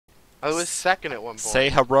I was second at one point. Say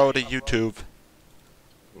hello to YouTube.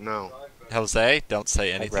 No. Jose, don't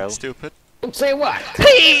say anything Hello. stupid. Don't say what?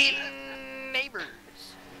 Hey, neighbors.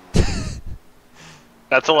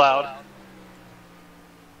 That's allowed.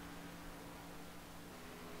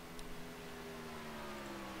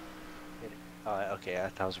 Okay, I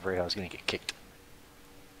thought I was afraid I was gonna get kicked.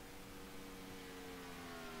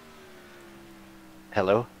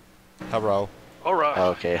 Hello? Hello. Alright. Oh,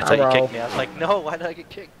 okay, I thought you kicked me. I was like, no, why did I get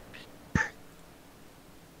kicked?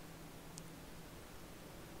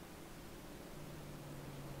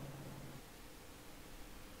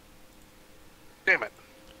 Damn it.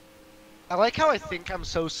 I like how I think I'm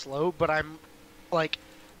so slow, but I'm like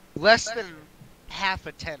less than half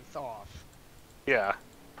a tenth off. Yeah.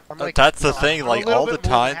 I'm like, That's the no, thing, I'm like, a little all the bit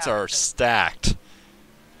more than times half. are stacked.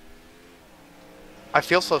 I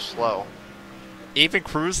feel so slow. Even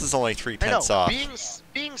Cruz is only 3 I know, tenths off.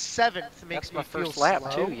 being seventh makes That's me my feel first lap,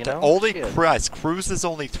 slow. too, you The know? only Shit. Cruz is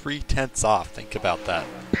only 3 tenths off. Think about that.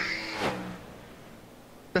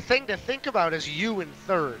 The thing to think about is you in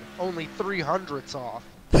third, only 300ths off.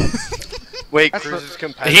 Wait, That's Cruz the- is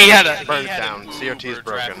competitive. He had a Burned down. COT's broken.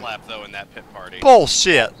 draft lap though in that pit party.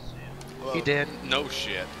 Bullshit. He did. No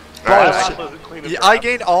shit. Bullshit. Wasn't clean as Yeah, I draft.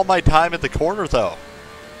 gained all my time at the corner, though.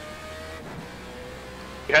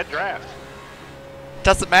 You had draft.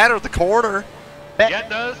 Doesn't matter the corner. Yeah, it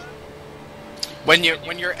does. When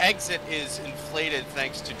your exit is inflated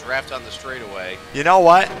thanks to draft on the straightaway. You know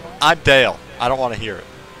what? I'm Dale. I don't want to hear it.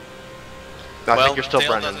 I well, think you're still Dale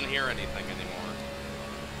Brendan. doesn't hear anything anymore.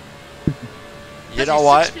 You know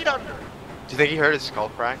what? 6 feet under. Do you think he heard his skull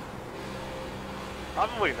crack?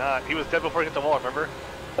 Probably not. He was dead before he hit the wall, remember?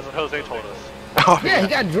 That's what Jose told us. Oh, Yeah, he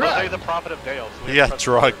got Jose drugged. the prophet of Dale. So we He have got to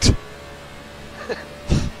trust him. drugged.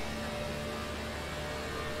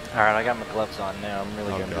 Alright, I got my gloves on now. I'm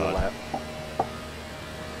really Oh, gonna do a God. lap.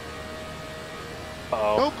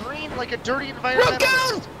 Uh-oh. Go green like a dirty Look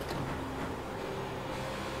environmentalist. out!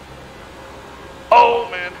 Oh,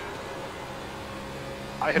 man.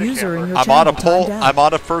 I hit a User in camper. your I'm on a channel pole. timed out. I'm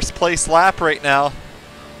on a first place lap right now.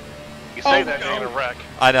 You say Oh, that, you're no. gonna wreck.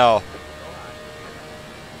 I know.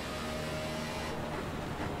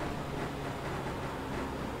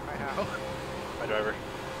 My driver.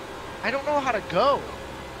 I don't know how to go.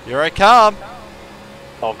 Here I come.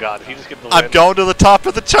 Oh, God. If you just get the I'm win. going to the top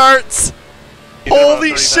of the charts. He's at about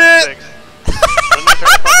Holy 39.6. shit. When you turn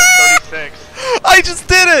fucking 36. I just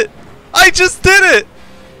did it. I just did it.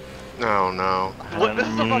 no, no. What, this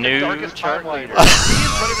is the fucking New darkest chart timeline.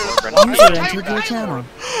 leader. User entered your channel.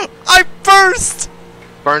 I'm first.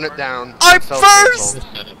 Burn it down. I'm So first!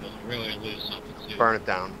 canceled. Burn it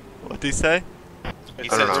down. What'd he say? He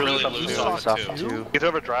I said don't it's know. really Something loose new. off Soft too. two. He's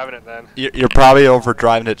over driving it then. You're probably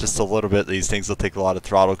overdriving it just a little bit. These things will take a lot of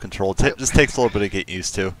throttle control. It just takes a little bit to get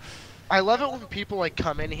used to. I love it when people like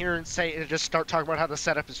come in here and say and just start talking about how the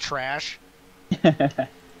setup is trash.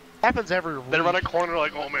 Happens every week. They run a corner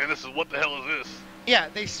like, oh man, this is what the hell is this? Yeah,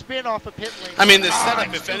 they spin off a pit lane. I mean, the Ah, setup,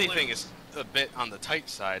 I'm if still anything, living. is a bit on the tight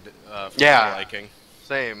side for Yeah. my liking.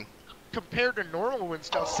 Same. Compared to normal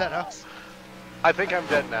WINSTEL setups. I think I'm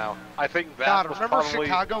dead now. I think that God, was remember probably...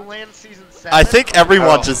 Chicagoland season 7? I think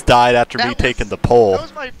everyone Oh. just died after me That was- taking the pole. That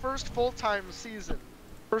was my first full-time season.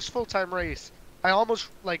 First full-time race. I almost,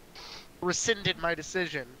 like, rescinded my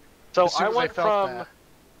decision. So as soon I as went felt from that.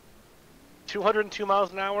 202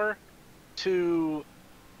 miles an hour to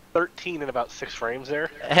 13 in about 6 frames there.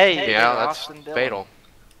 Hey, Yeah, that's Austin Dillon. fatal.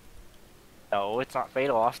 No, it's not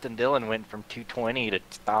fatal. Austin Dillon went from 220 to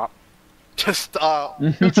stop. Just stop.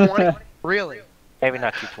 220? Really? Maybe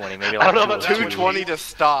not 220. Maybe I like don't know about 220 to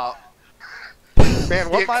stop. Man,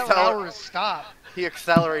 what He mile an acceler- hour is stop? He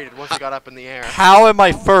accelerated once he got up in the air. How am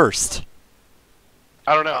I first?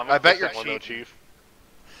 I don't know. I'm I bet gonna you're guess that one, though, cheating. Chief.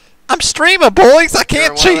 I'm streaming, boys. I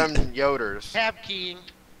can't You're cheat. one of them yoders. Tab keying.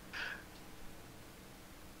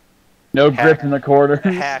 No Hack. grip in the quarter.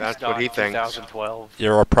 That's what he thinks. 2012.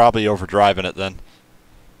 You're probably overdriving it then.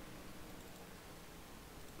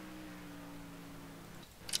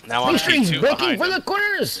 Now on Extreme's P2 breaking behind for him. the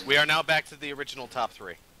corners. We are now back to the original top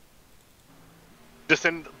 3. Just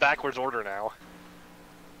in backwards order now.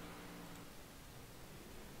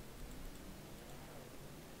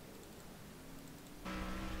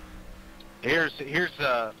 Here's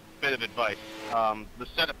a bit of advice. The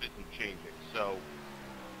setup isn't changing, so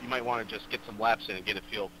you might want to just get some laps in and get a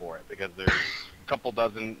feel for it, because there's a couple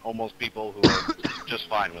dozen almost people who are just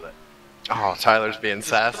fine with it. Oh, Tyler's being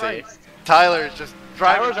sassy. Christ. Tyler's just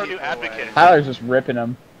driving Tyler's our new people advocate. away. Tyler's just ripping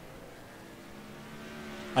him.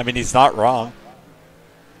 I mean, he's not wrong.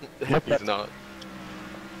 He's not.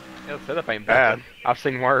 Yeah, the setup ain't bad. I've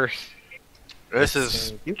seen worse. This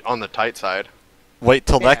is on the tight side. Wait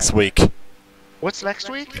till Yeah. next week. What's next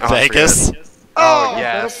week? Oh, Vegas. forget it. Oh, That'll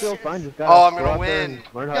yes. feel fine. Just Oh, I'm go gonna out there win. and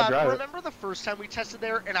learn how to God, drive it. remember the first time we tested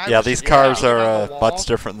there? And I Yeah, was these just cars hanging are on the wall? much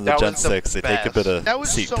different than the That Gen was the 6. They take a bit That of was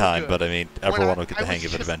seat so time, good. but I mean, When everyone I- will get I the hang was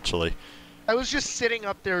of it just- eventually. I was just sitting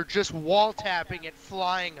up there, just wall tapping it,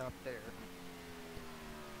 flying up there.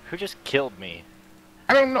 Who just killed me?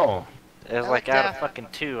 I don't know. It was I like like out of that. fucking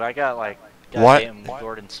 2. I got like What? goddamn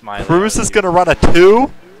Gordon Smiley. Cruz out is of gonna run a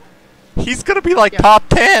 2? He's gonna be like Yeah. top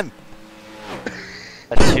 10!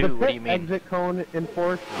 a 2. What do you mean? Exit cone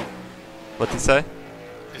enforced. What'd he say?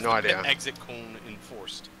 Is No the idea. pit exit cone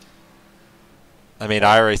enforced? I mean,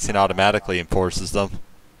 iRacing automatically enforces them.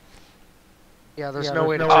 Yeah, there's Yeah, no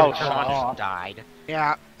way to there's no turn way it to turn it off. off. died.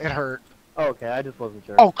 Yeah, it hurt. Oh, okay, I just wasn't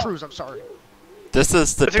sure. Oh, Cruz, I'm sorry. This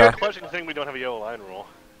is the It's a good dark. question thing we don't have a yellow line rule.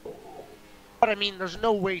 But I mean, there's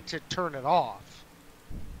no way to turn it off.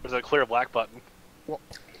 There's a clear black button.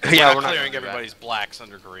 Yeah, We're not clearing gonna do that. everybody's blacks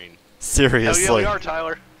under green. Hell yeah, we Seriously. are,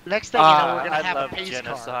 Tyler. Next thing you know, we're I gonna have love a pace car.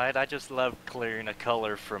 genocide. I just love clearing a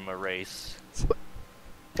color from a race.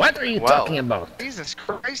 What are you Well. talking about? Jesus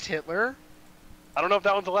Christ, Hitler. I don't know if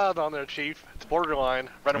that one's allowed on there, Chief. It's borderline.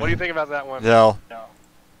 Brendan, what do you think about that one? No.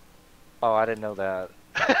 Oh, I didn't know that.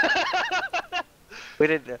 We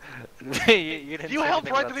didn't. you didn't. You say helped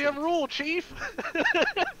anything write about the damn rule, Chief.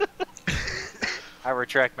 I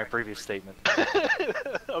retract my previous statement.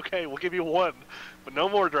 Okay, we'll give you one, but no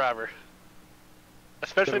more, driver.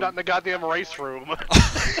 Especially not in the goddamn race room.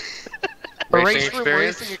 A Racing race room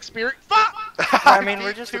experience? racing experience. Fuck! I mean,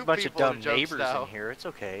 we're just a Two bunch of people dumb to jokes neighbors now. in here. It's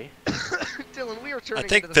okay. Dylan, we are turning I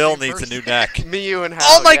think into the Phil same needs a person. new neck. Me, you, and Hal.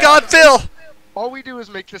 Oh my yeah. god, Phil! All we do is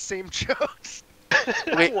make the same jokes.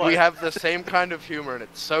 We What? have the same kind of humor, and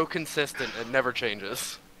it's so consistent, it never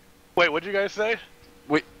changes. Wait, what'd you guys say?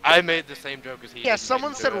 I made the same joke as he Yeah, did,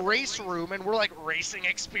 someone he said didn't do it. race room, and we're like, racing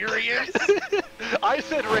experience? I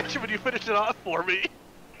said race when you finished it off for me.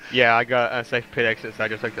 Yeah, I got a safe pit exit, so I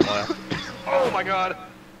just took the left. Oh my god.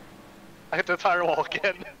 I hit the tire wall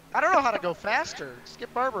again. I don't know how to go faster.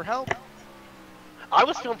 Skip Barber, help. I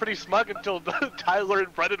was feeling pretty smug until Tyler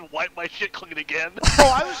and Brendan wiped my shit clean again.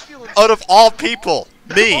 Oh, I was feeling Out of all people,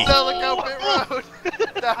 me! Delico Pit Road.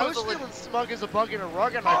 That I was was a feeling smug as a bug in a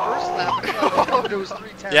rug on my first lap, and it was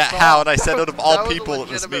 310. Yeah, how? And I said out of That all was a people, it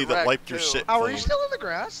was me legitimate that wreck, wiped your too. shit How are you clean. still in the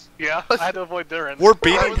grass? Yeah, I had to avoid Duran. We're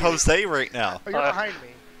beating Jose right now. Oh, you're behind me.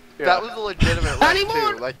 Yeah. That was a legitimate wreck,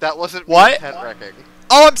 too. Like, that wasn't What? intent wrecking.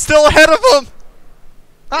 Oh, I'm still ahead of him!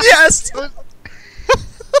 Yes!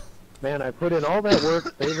 Man, I put in all that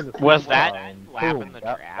work saving the Was speed that line. lap Boom, in the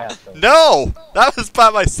that grass? happened. No! That was by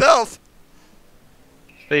myself!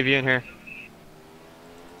 Steve, you in here?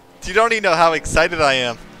 You don't even know how excited I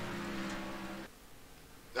am.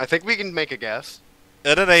 I think we can make a guess.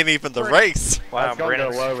 And it ain't even the race. Wow, It's gonna go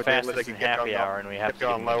Brennan's low with the- fastest with the in get happy going hour, and we have get to give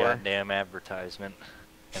going him a lower. goddamn advertisement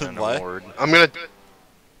and an What? award. I'm gonna do it.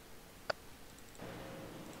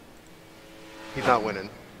 He's not winning.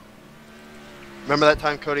 Remember that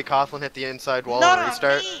time Cody Coughlin hit the inside wall Not and on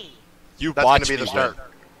restart? me! You That's watch gonna be me the start. win.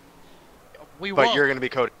 We But won't. you're gonna be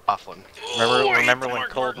Cody Coughlin. Remember when Mark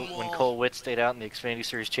Cole Martin when wall. Cole Witt stayed out in the Xfinity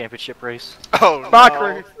Series championship race? Oh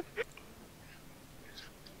Fucker.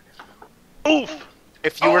 no! Oof!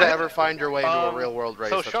 If you were to ever find your way into a Um, real world race,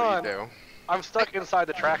 so that's Sean- what you do. I'm stuck inside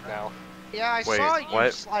the track now. Yeah, I Wait, saw you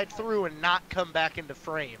what? slide through and not come back into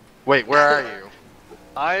frame. Wait, where are you?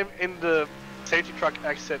 I'm in the safety truck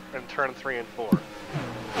exit in turn 3 and 4.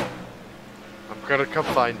 I'm gonna come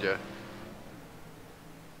find you.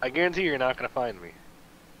 I guarantee you're not gonna find me.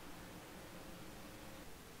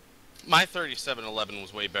 My 3711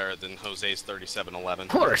 was way better than Jose's 3711.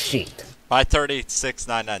 My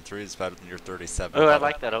 36993 is better than your 37. Oh, I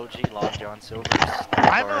like that OG Long John Silver.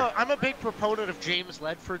 I'm a big proponent of James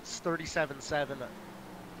Ledford's 37.7.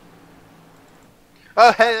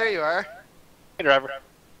 Oh, hey, there you are. Hey, driver.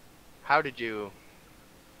 How did you?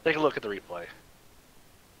 Take a look at the replay.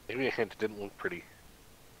 Maybe a hint, it didn't look pretty.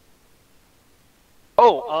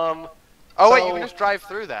 Oh, Oh wait, you So- can just drive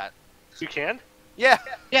through that. you can? Yeah.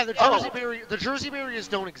 Yeah, the Oh. Jersey barriers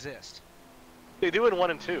don't exist. They do in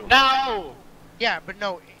 1 and 2. No. Yeah, but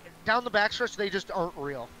no, down the backstretch they just aren't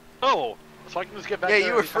real. Oh, so I can just get back Yeah, there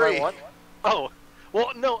you were anytime I free. want? Oh,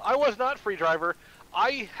 well, no, I was not free, driver.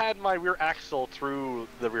 I had my rear axle through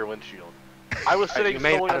the rear windshield. I was sitting You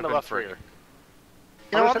may solely not on have the been left free. rear.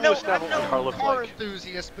 You I'm know, gonna send you a snap of what the car I'm looked no car like.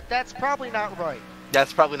 enthusiast, but that's probably not right.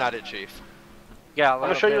 That's probably not it, Chief. Yeah,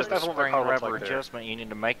 gonna show you a a snap of what my spring car looks rubber like there. adjustment you need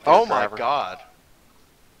to make. There, Oh my driver. god.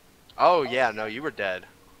 Oh yeah, no, you were dead.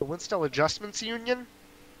 The WINSTEL Adjustments Union?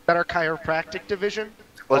 That our chiropractic division?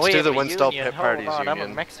 Let's Oh, we do have the a WINSTEL union. Pit Hold Parties on, I'm a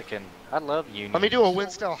Union. Mexican. I love unions. Let me do a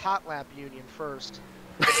WINSTEL hot lap union first.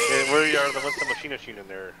 Yeah, we are the Winston Machinist unit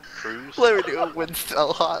there, Cruz. Let me do a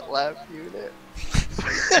WINSTEL hot lap unit.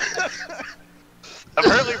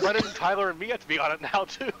 Apparently, Brennan, Tyler, and me have to be on it now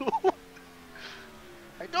too.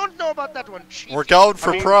 I don't know about that one, Chief. We're going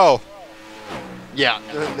for pro. Yeah.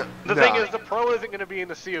 The thing is, the pro isn't going to be in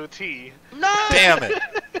the COT. No! Damn it.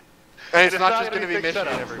 And it's It's not not just going to be anything mission set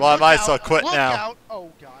up. every Well, I might as well Look quit out, now. Look out.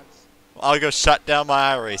 Oh, God. I'll go shut down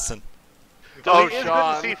my iRacing. So Oh, the Sean.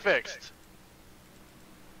 inconsistency fixed.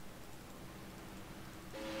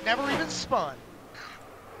 Never even spun.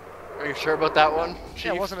 Are you sure about that one, Chief?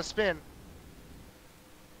 Yeah, it wasn't a spin.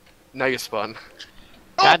 Now you spun.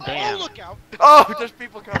 God Oh, damn. oh, look out. Oh, there's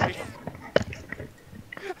people coming.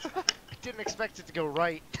 I didn't expect it to go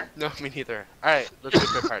right. No, me neither. Alright, let's do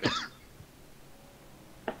pit party.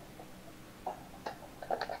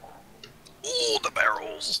 Ooh, the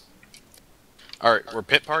barrels. Alright, we're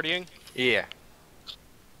pit partying? Yeah.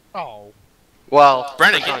 Oh. Well,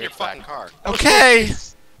 Brennan, it's get on in your back. fucking car. Okay.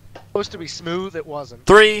 Supposed to be smooth, it wasn't.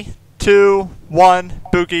 3, 2, 1.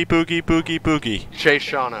 Boogie, boogie, boogie, boogie. Chase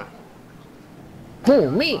Shauna.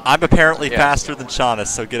 Who, me? I'm apparently Yeah. faster than Shauna,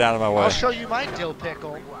 so get out of my way. I'll show you my dill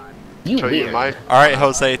pickle. You Show you weird. my. Alright,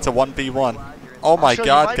 Jose, it's a 1v1. Oh my show you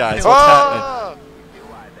god, my guys, pill. what's happening? Oh!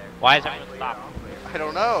 Why is everyone stopping? I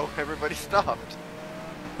don't know. Everybody stopped.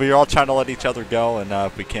 We're all trying to let each other go,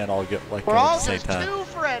 and we can't all get like We're go at all the same just time. too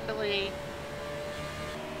friendly.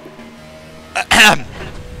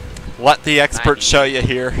 Let the expert show you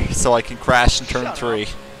here, so I can crash in turn Shut 3.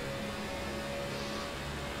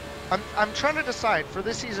 I'm trying to decide, for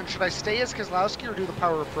this season, should I stay as Kozlowski or do the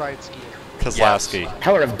Power of Pride scheme? Kozlowski.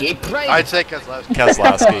 Power of gay pride. I'd say Kozlowski.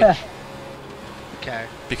 Kozlowski. Okay.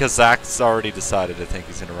 Because Zach's already decided, I think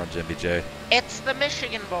he's going to run Jimmy J. It's the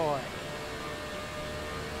Michigan boy.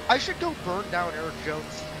 I should go burn down Eric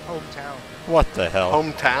Jones' hometown. What the hell?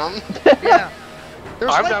 Hometown? Yeah.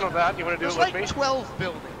 There's I'm like, down with that. You want to do there's it with like me? 12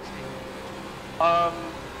 buildings. You want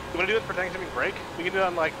to do it for Thanksgiving break? We can do it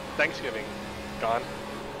on like Thanksgiving. Gone.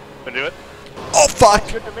 Want to do it? Oh fuck!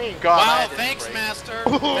 Good to me. God, I Wow, didn't thanks, break. Master.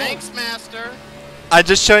 Thanks, Master. I'm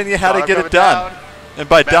just showing you how to Gotta get go it done. down. And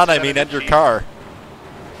by Master done, I gotta mean be end your cheap. car.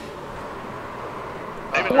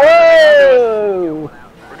 David, Whoa!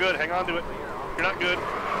 we're good. Hang on to it. You're not good.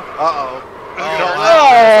 Uh-oh.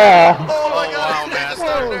 Oh! Oh my Oh, god, wow, it's Master.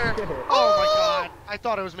 Master. Oh my god. I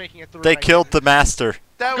thought I was making it through. They and I killed didn't. the master.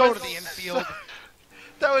 That Go was to the infield.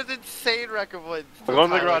 That was insane wreck of wins. We're going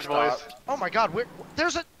to the Tyler garage, boys. stopped. Oh my god,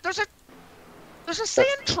 there's a sand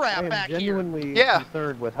trap I am back here. genuinely Yeah.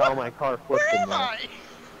 concerned with how my car flipped Where in am that.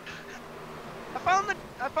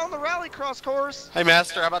 I found the rallycross course. Hey,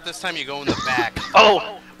 Master, how about this time you go in the back?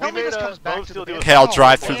 Oh! We Tell me made this a comes back Bose to deal the do base. Okay, I'll Oh,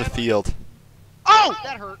 drive through man. the field. Oh,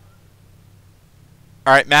 that hurt.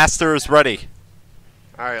 Alright, master is ready.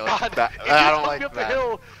 Alright, God, like that. it I just don't took like me up that. the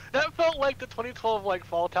hill. That felt like the 2012 like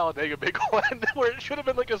Fall Talladega big one, where it should have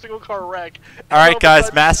been like a single car wreck. And All right, all of a guys,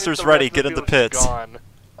 sudden, Master's the ready. rest of Get in the field is pits. Gone.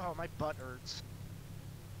 Oh, my butt hurts.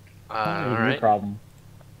 No Alright. problem.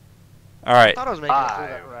 Alright, I thought I was making it through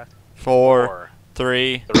that wreck. 4,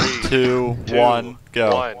 3, 2, 1,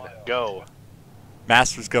 go. 1, go.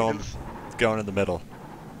 Master's going in the middle.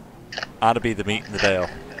 Ought to be the meat in the dale.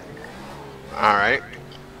 Alright.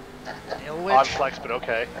 Dale Odd Witch. flex, but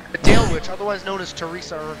okay. The Dale Witch, otherwise known as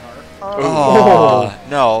Teresa Earnhardt. Oh,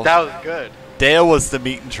 no. That was good. Dale was the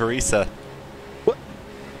meat and Teresa.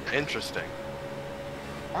 Interesting.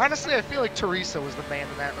 Honestly, I feel like Teresa was the man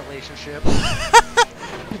in that relationship. Do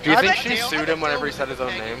you I think bet she Dale- I sued bet him whenever Dale he said his own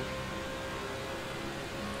was name?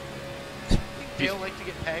 Think Dale liked to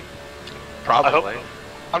get pegged? Probably.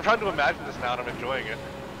 I'm trying to imagine this now and I'm enjoying it.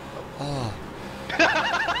 Oh.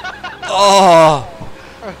 Oh.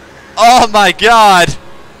 Oh my god.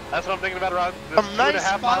 That's what I'm thinking about around this Some nice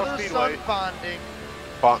 2.5 mile father-son speedway. bonding.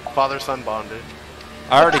 Father-son bondage.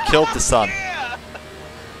 I already killed the son. Yeah!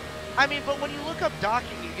 I mean, but when you look up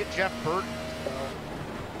docking, you get Jeff Burton. So.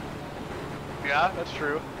 Yeah, that's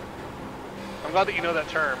true. I'm glad that you know that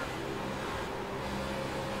term.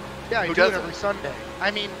 Yeah, Who you do it doesn't? every Sunday.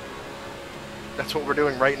 I mean, That's what we're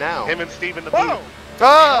doing right now. Him and Steve in the whoa! booth.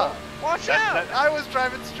 Ah! Watch That- out! that- I was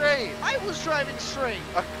driving straight. I was driving straight.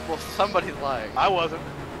 Well, somebody's lying. I wasn't.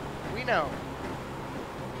 We know.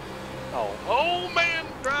 Oh man,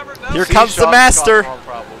 driver. That Here was- comes the Sean's master. causing all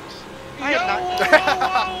problems. I am not.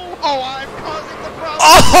 Whoa! Oh, I'm causing the problem.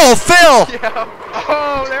 Oh, Phil! Yeah.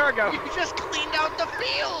 Oh, there we go. You just cleaned out the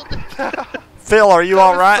field. Phil, are you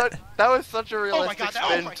alright? That was such a Oh my realistic god!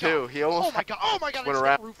 spin Oh my too. god! He almost Oh my god! Oh my god! went I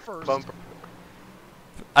around hit roof first. bumper.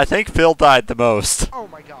 I think Phil died the most. Oh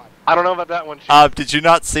my god! I don't know about that one. Chief. Did you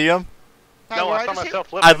not see him? No, I saw just myself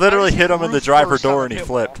flip. I literally just hit him in the roof driver first on door the and he pit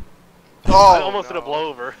wall. flipped. Oh, I almost did a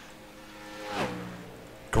blowover.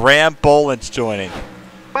 Graham Boland's joining.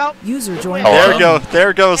 Well, User joined.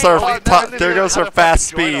 There goes our How to fast fucking join on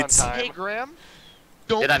speeds. time. hey Graham,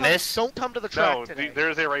 don't Did I come, miss? Don't come to the track No, today. there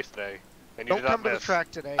is a race today, and you Don't did not come to the miss.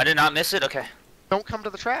 track today. I did not miss it. Okay. Don't come to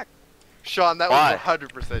the track. Sean, that Why? was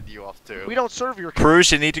 100% you off too. We don't serve your.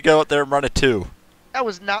 Cruz, you need to go out there and run a 2. That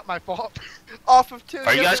was not my fault. Off of 2.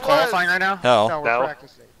 Are you yes, guys it qualifying was. right now? No. No, we're No.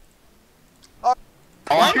 practicing. How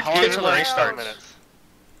long You until the did race well.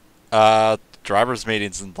 starts? Driver's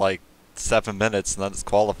meeting's in like 7 minutes and then it's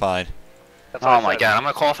qualifying. That's what Oh I my said. god, I'm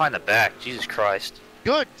gonna qualify in the back. Jesus Christ.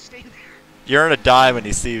 Good. Stay there. You're in a die when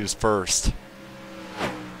you see who's first.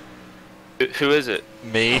 Who is it?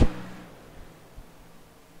 Me.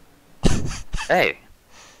 Hey.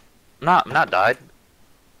 I'm not died.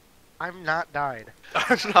 I'm not died.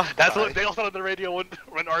 That's what Dale said on the radio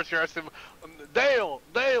when Archer asked him, Dale,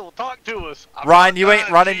 talk to us. I'm Ryan, not you ain't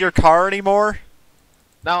dying, running Chief." your car anymore?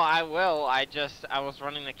 No, I will. I was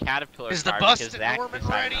running the Caterpillar Is the car bus because at Zach Norman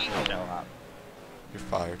decided ready? not to show up. You're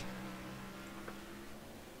fired.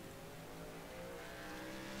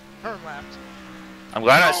 Turn left. I'm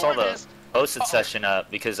glad I Oh, saw I the missed. posted session up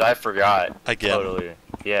because I forgot. Again. Totally.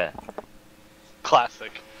 Yeah.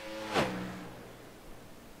 Classic.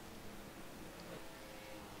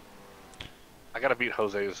 I gotta beat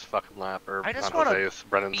Jose's fucking lap, or I just not wanna Jose's,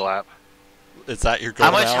 Brennan's lap. Is that your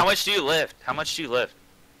goal now? How much do you lift? How much do you lift?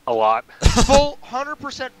 A lot. Full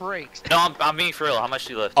 100% brakes. No, I'm being for real. How much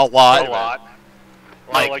do you lift? A lot. A lot.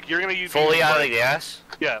 Like, Like you're gonna use Fully these out of the brakes. gas?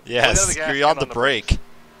 Yeah. Yes, fully out of the gas you're on and the brake.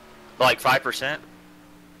 Like 5%?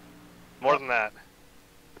 More than that.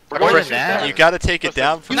 We're More going than to that? 7. You gotta take it Listen,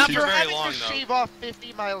 down from You- two. You're very having long, to though. shave off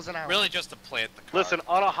 50 miles an hour. Really just to plant the car. Listen,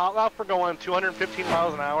 on a hot lap, we're going 215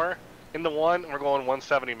 miles an hour. In the one, we're going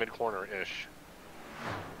 170 mid-corner-ish.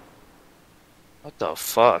 What the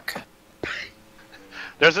fuck?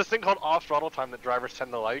 There's this thing called off-throttle time that drivers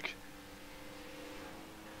tend to like.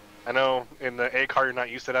 I know in the A car you're not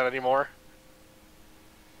used to that anymore.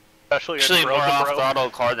 Especially Actually, in more Bro to Bro. off-throttle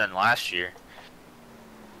car than last year.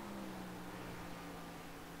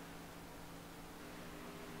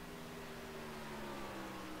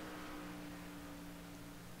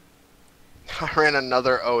 I ran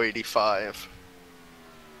another 085.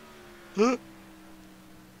 Does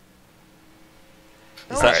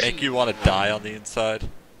that Alright. make you want to die on the inside? A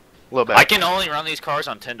little bit. I can only run these cars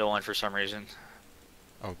on 10 to 1 for some reason.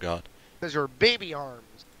 Oh god. Because your baby arms.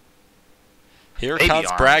 Here Baby comes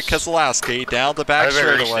arms. Brad Keselowski down the back I've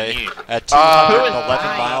ever reached straightaway the knee. at Who is 211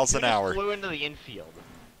 dying? miles an He just hour. flew into the infield.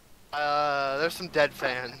 There's some dead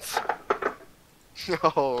fans.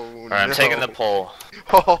 Oh Alright, I'm no. taking the pole.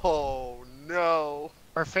 Oh no.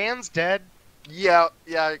 Are fans dead? Yeah,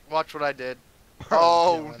 watch what I did.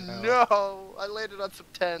 Oh God, no. I landed on some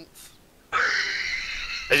tents.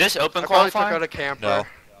 Is this open I probably took qualifying? out a camper. No.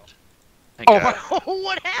 Thank Oh God. my!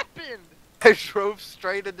 What happened? I drove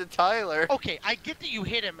straight into Tyler. Okay, I get that you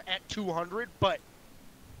hit him at 200, but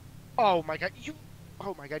oh my god, you!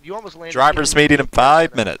 Oh my god, you almost landed. Drivers meeting in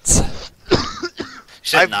 5 minutes. You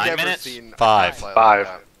said I've 9 never minutes? seen a 5. fly like 5.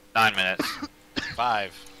 that. 9 minutes.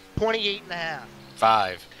 5. 28 and a half.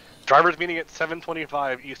 5. Drivers meeting at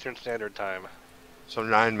 7:25 Eastern Standard Time. So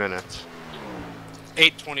 9 minutes.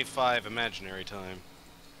 8:25 imaginary time.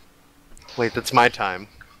 Wait, that's my time.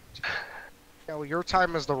 Yeah, well, your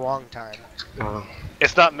time is the wrong time. Oh.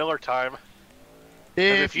 It's not Miller time. 'Cause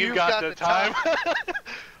If you've got the time,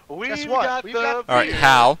 we've Guess what? got We've the got- Alright, beer.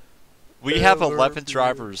 how? We have Miller 11 beer.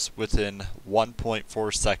 drivers within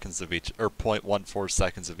 1.4 seconds of each, or 0.14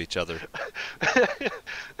 seconds of each other.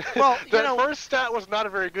 Well, you the know- first stat was not a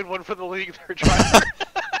very good one for the league there, driver.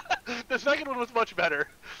 The second one was much better.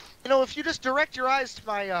 You know, if you just direct your eyes to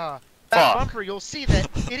my back Fuck. bumper, you'll see that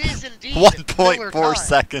it is indeed Miller 1.4 time.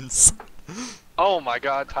 seconds. Oh my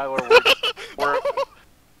God, Tyler, we're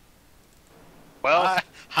well.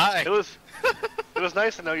 Hi. It was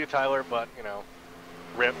nice to know you, Tyler, but you know,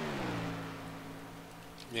 rip.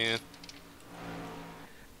 Yeah.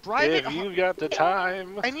 Drive it. If you got the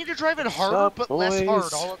time. I need to drive it harder, Sup, but less hard,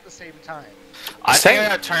 boys? all at the same time. I think I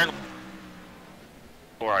got turn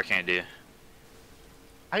 4 I can't do.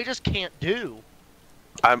 I just can't do.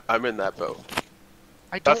 I'm in that boat.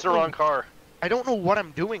 I don't That's the know, wrong car. I don't know what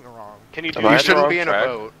I'm doing wrong. Can you do Am I You on the shouldn't wrong be in track? a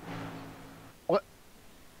boat.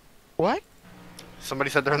 What? Somebody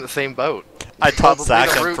said they're in the same boat. I told Probably Zach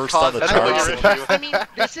the I'm root first on the cause of charts. it. I mean,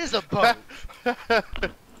 this is a boat.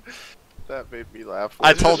 That made me laugh.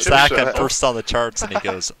 I told Zach Shut I'm up. first on the charts, and he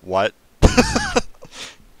goes, "What?"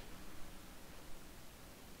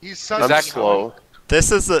 He's such I'm a slow. This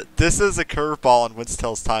is a curveball on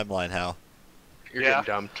Winstel's timeline, Hal. You're getting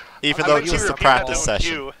dumped. Even I though bet it's you just a repeat that practice though in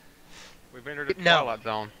session. queue. We've entered the No. Twilight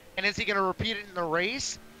Zone. And is he gonna repeat it in the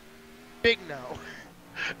race? Big no.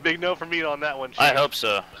 Big no for me on that one. I Chief. hope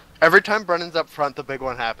so. Every time Brennan's up front, the big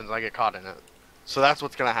one happens, and I get caught in it. So that's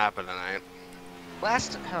what's gonna happen tonight.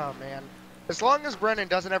 Oh man. As long as Brennan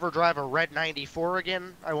doesn't ever drive a red 94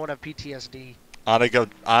 again, I won't have PTSD. I'm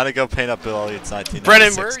gonna go paint up Bill Elliott's 1996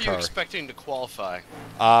 Brennan, where are you car. expecting to qualify?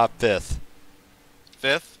 5th.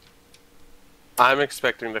 5th? I'm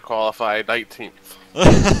expecting to qualify 19th.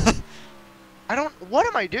 What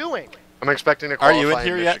am I doing? I'm expecting to Are qualify you in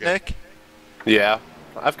here yet, Michigan. Nick? Yeah,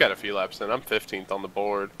 I've got a few laps in. I'm 15th on the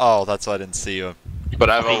board, Oh, that's why I didn't see you. but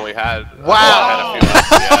I've only had Wow! a few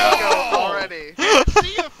laps. Yeah. Already.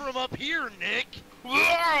 See you from up here, Nick.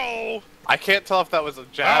 I can't tell if that was a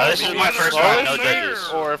jab. This is my first round, no judges.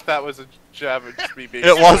 Or if that was a jab. It's me being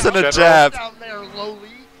It wasn't a general. jab. Down there, lowly.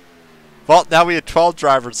 Well, now we had 12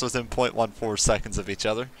 drivers within 0.14 seconds of each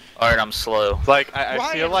other. Alright, I'm slow. Like I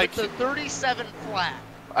Ryan feel like with the 37 flat.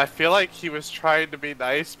 I feel like he was trying to be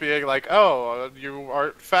nice, being like, "Oh, you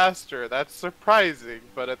aren't faster. That's surprising."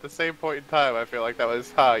 But at the same point in time, I feel like that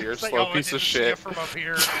was, you're a It's like, slow I piece of didn't see you shit." from up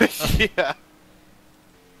here. Yeah.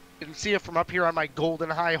 Didn't see it from up here on my golden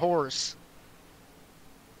high horse.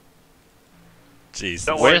 Jesus.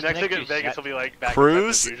 Don't worry, Where's next Nick week in Vegas Doucette? will be like back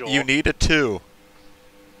Cruz, as usual. you need a 2.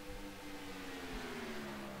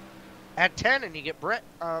 Add 10 and you get Brett.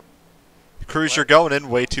 Cruz, you're going in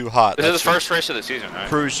way too hot. This is That's the first race of the season, right?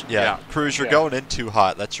 Cruz, Cruz, you're going in too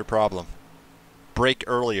hot. That's your problem. Brake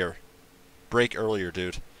earlier. Brake earlier,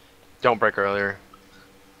 dude. Don't break earlier.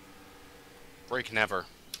 Break never.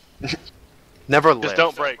 Never Just lift.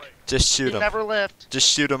 don't break. Just shoot You him. never lift. Just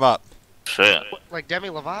shoot him up. Shit. Like Demi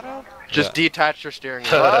Lovato? Just detach your steering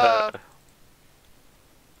wheel.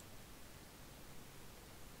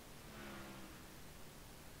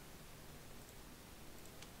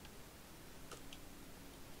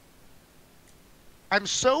 I'm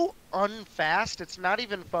so unfast, it's not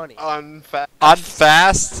even funny. Unfast. On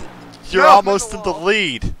fast, you're No, almost no, in the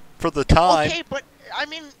lead for the time. Okay, but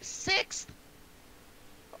I'm in 6th.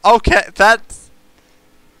 Okay, that's...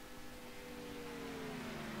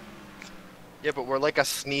 Yeah, but we're like a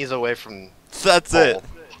sneeze away from. That's it.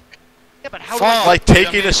 Yeah, but how do I... Like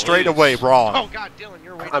taking a straightaway wrong. Oh god, Dylan,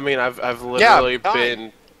 you're waiting. I mean, I've literally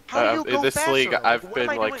been How do you in go this faster? league. Like, I've what been am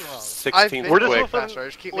I like doing wrong? 16th We're just quick. within, faster, I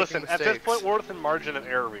just keep listen, making at this mistakes. point, we're within margin of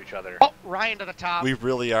error of each other. Oh, Ryan to the top. We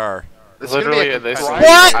really are. This is gonna be Literally a in this competitive-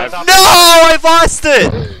 league, What? I've- No, I lost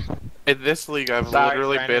it! In this league, I've Sorry,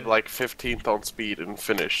 literally Brandon. been like 15th on speed and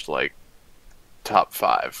finished like top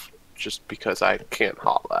 5, just because I can't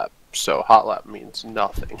hot lap. So hot lap means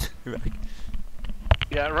nothing.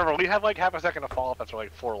 Yeah, remember, we have like half a second to fall off after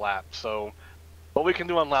like 4 laps, so what we can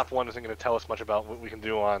do on lap 1 isn't going to tell us much about what we can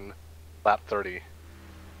do on lap 30.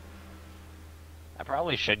 I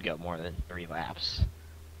probably should go more than 3 laps.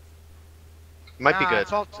 Might be Nah,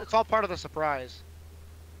 good. It's all part of the surprise.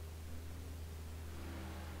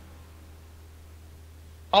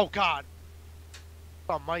 Oh god.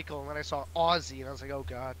 I saw Michael and then I saw Ozzy and I was like, oh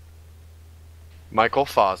god. Michael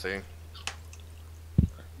Fozzie.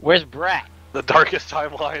 Where's Brett? The darkest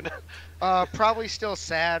timeline. Probably still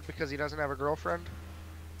sad because he doesn't have a girlfriend.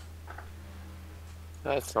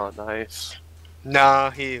 That's not nice. Nah,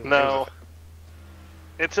 he. No.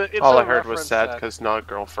 It's All a I heard was reference sad that- because not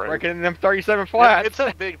girlfriend. We're getting them 37 Yeah, flats. it's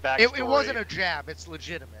a big backstory. It wasn't a jab, it's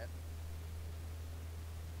legitimate.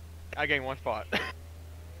 I gained 1 spot.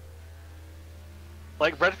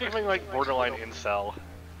 Like, Brett's becoming like borderline incel.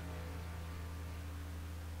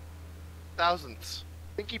 Thousandths.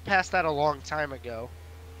 I think he passed that a long time ago.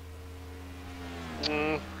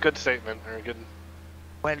 Good statement, or good.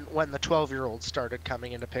 When the 12-year-olds started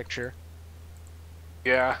coming into picture.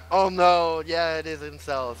 Yeah. Oh no, yeah, it is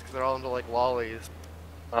incels because they're all into like lollies.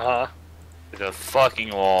 Uh-huh. The fucking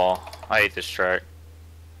wall. I hate this track.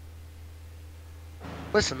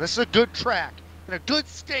 Listen, this is a good track in a good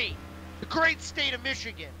state. The great state of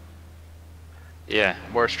Michigan. Yeah.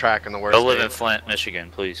 Worst track in the worst. Go live in state. Flint, Michigan,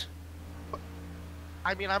 please.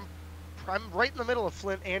 I mean, I'm right in the middle of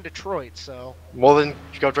Flint and Detroit, so Well then,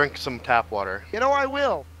 go drink some tap water. you know I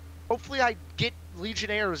will. Hopefully, I get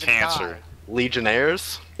Legionnaires and Cancer. die.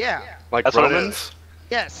 Legionnaires, Yeah. like That's what it Romans.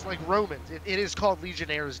 Yes, like Romans. It is called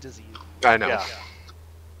Legionnaires' disease. I know. Yeah.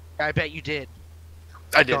 I bet you did.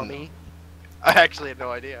 I didn't. Dummy. I actually had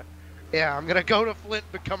no idea. Yeah, I'm gonna go to Flint,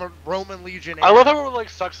 become a Roman Legionnaire. I love how everyone like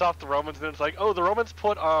sucks off the Romans, and it's like, oh, the Romans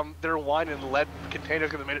put their wine in lead containers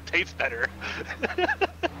because it made it taste better.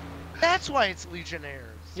 That's why it's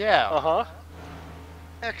Legionnaires. Yeah. Uh huh.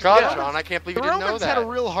 God, John, I can't believe the you didn't know Romans that. had a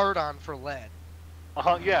real hard-on for lead.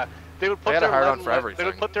 Yeah. They would put They had a their hard-on lead for in- everything.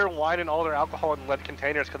 They would put their wine and all their alcohol in lead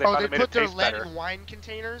containers because they Oh, found they it made put it their taste lead better. in wine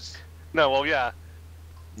containers? No, well, yeah.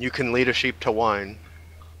 You can lead a sheep to wine.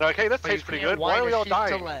 They're like, hey, this But you tastes pretty can't good. Why are wine we a all sheep to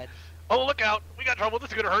dying? lead. Oh, look out! We got trouble. This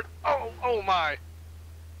is gonna hurt. Oh my.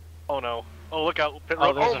 Oh no. Oh, look out! Pit Oh,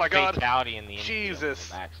 road. there's Oh my a God! fatality in the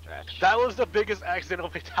Jesus. backstretch. That was the biggest accidental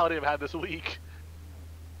fatality I've had this week.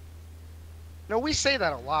 No, we say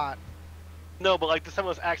that a lot. No, but like this time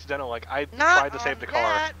was accidental. Like I Not tried to save the on car.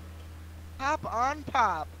 that. Pop on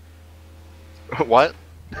pop. What?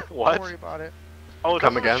 What? Don't worry about it. Oh, is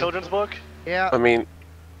Come that from the again? children's book? Yeah. I mean,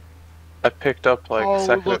 I picked up like Oh,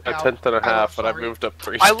 a look out. tenth and a I'm half, and I sorry. moved up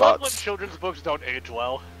 3 I spots. love when children's books don't age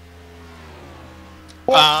well.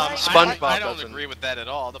 SpongeBob I don't doesn't. agree with that at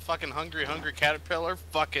all. The fucking Hungry Caterpillar,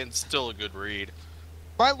 fucking still a good read.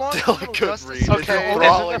 My long Still a criminal good justice read. teacher It's a Okay,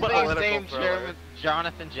 brawling Isn't the same political thriller.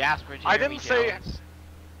 Jonathan Jasper, I Jeremy didn't say- Jones?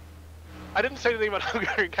 I didn't say anything about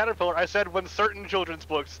Hungry Caterpillar. I said when certain children's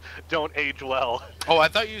books don't age well. Oh, I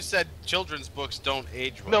thought you said children's books don't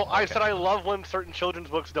age well. No, I Okay. said I love when certain children's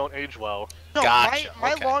books don't age well. No, Gotcha,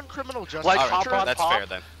 my okay. long criminal justice Like All right, teacher. Pop on that's Pop? fair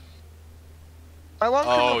then. My long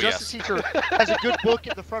criminal Oh, justice yes. teacher has a good book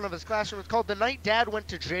in the front of his classroom. It's called The Night Dad Went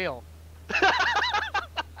to Jail.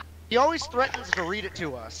 He always threatens to read it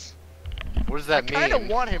to us. What does I that kind of mean?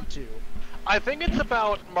 want him to. I think it's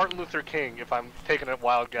about Martin Luther King, if I'm taking a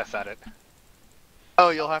wild guess at it. Oh,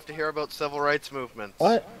 you'll have to hear about civil rights movements.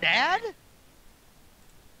 Dad?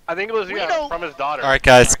 I think it was We know- from his daughter. Alright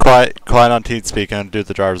guys, quiet on TeamSpeak. I'm going to do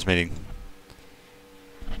the driver's meeting.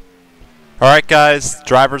 Alright guys,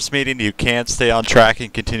 driver's meeting. You can stay on track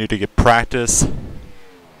and continue to get practice.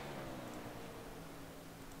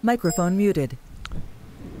 Microphone muted.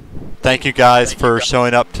 Thank you guys for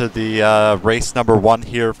showing up to the race number 1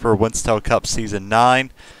 here for WINSTEL Cup Season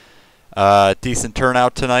 9. Decent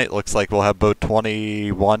turnout tonight. Looks like we'll have both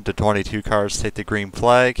 21 to 22 cars take the green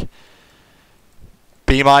flag.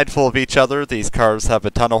 Be mindful of each other. These cars have a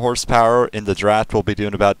ton of horsepower. In the draft, we'll be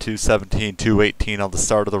doing about 217, 218 on the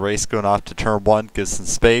start of the race, going off to turn 1. Gives some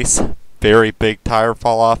space. Very big tire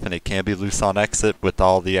fall off, and it can be loose on exit with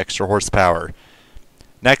all the extra horsepower.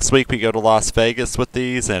 Next week, we go to Las Vegas with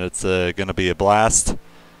these, and it's going to be a blast.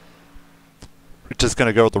 We're just going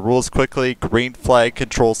to go with the rules quickly. Green flag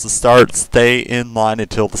controls the start. Stay in line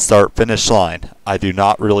until the start-finish line. I do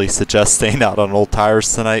not really suggest staying out on old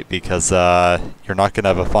tires tonight because you're not going to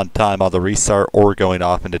have a fun time on the restart or going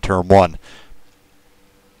off into turn 1.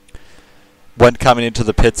 When coming into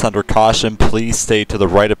the pits under caution, please stay to the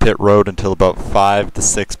right of pit road until about 5 to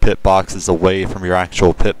 6 pit boxes away from your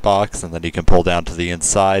actual pit box, and then you can pull down to the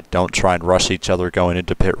inside. Don't try and rush each other going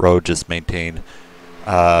into pit road. Just maintain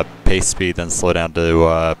pace speed, then slow down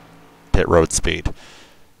to pit road speed.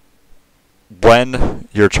 When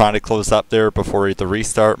you're trying to close up there before the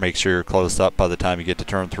restart, make sure you're closed up by the time you get to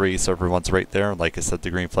turn 3 so everyone's right there. And like I said,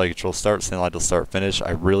 the green flag control start, same line till start finish.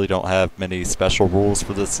 I really don't have many special rules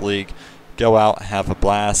for this league. Go out, have a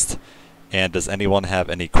blast, and does anyone have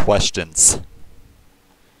any questions?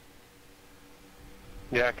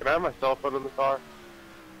 Yeah, can I have my cell phone in the car?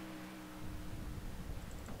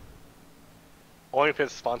 Only if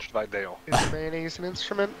it's sponsored by Dale. Is mayonnaise an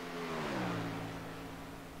instrument?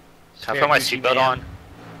 Can I put my seatbelt on?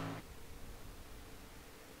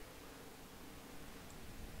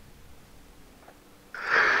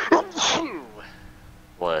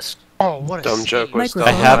 Was. Oh, what a Dumb joke was Microphone.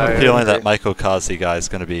 I have a I feeling agree. that Michael Kazi guy is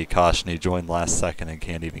going to be cautioned. He joined last second and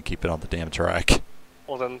can't even keep it on the damn track.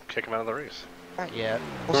 Well, then kick him out of the race. Not yet.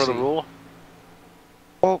 Remember We'll the see. rule?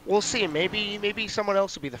 Well, we'll see. Maybe someone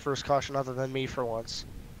else will be the first caution other than me for once.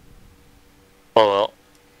 Oh well.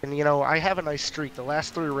 And you know, I have a nice streak. The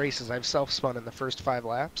last 3 races, I've self-spun in the first 5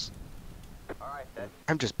 laps. Alright then.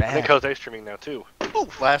 I'm just I think bad. Jose's streaming now too.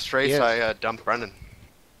 Last race, Yes. I dumped Brennan.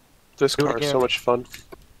 This Do it car is again. so much fun.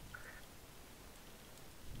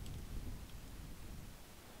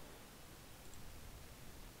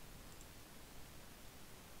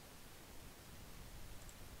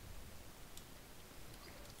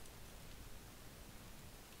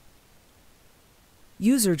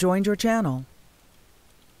 User joined your channel.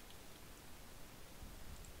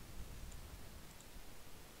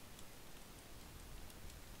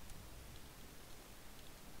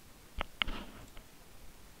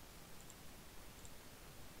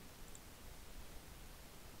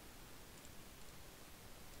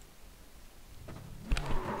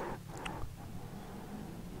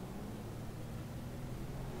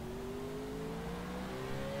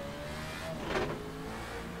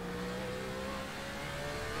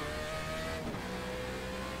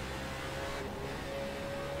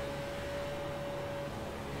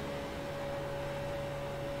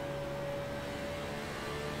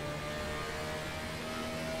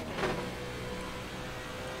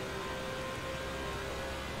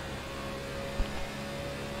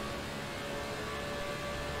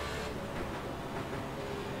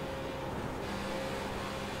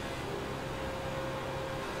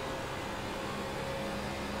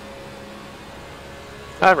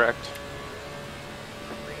 I wrecked.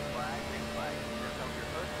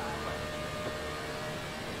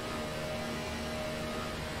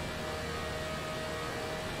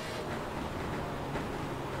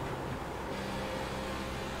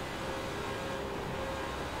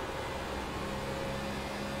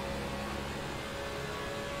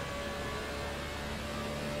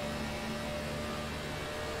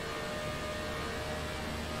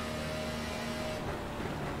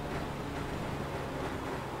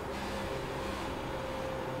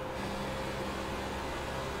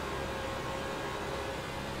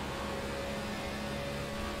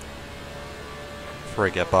 Before I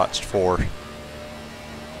get botched 4.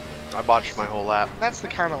 I botched my whole lap. That's the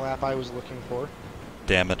kind of lap I was looking for.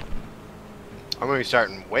 Damn it. I'm going to be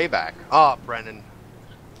starting way back. Oh, Brennan.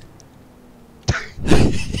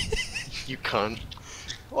 You cunt.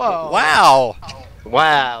 Whoa. Wow!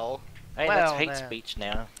 Wow. Hey, Well, that's hate then. speech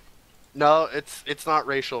now. No, it's not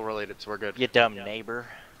racial related, so we're good. You dumb neighbor.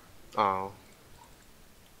 Oh.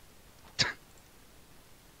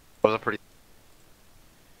 Was a pretty.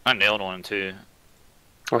 I nailed 1 and 2.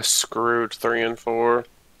 I screwed 3 and 4.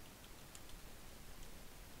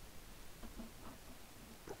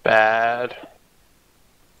 Bad.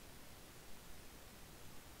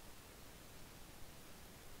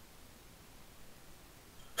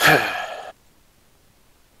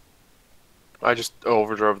 I just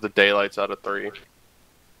overdrove the daylights out of 3.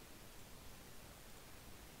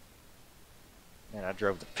 And I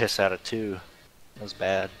drove the piss out of 2. That was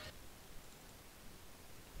bad.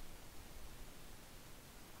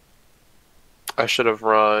 I should have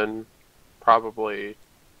run probably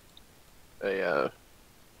a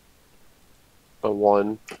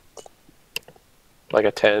 1, like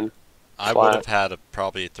a 10. I would have had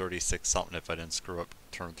probably a 36 something if I didn't screw up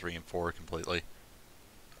turn 3 and 4 completely.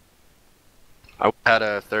 I had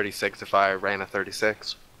a 36 if I ran a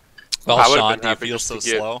 36. Well, I would Sean, have been do you happy feel just so to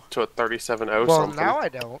get slow? to a 37.0 Well, something. now I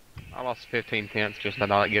don't. I lost 15 tenths just by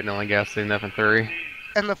not getting on gas soon enough in 3.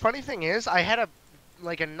 And the funny thing is, I had a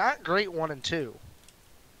not great 1 and 2,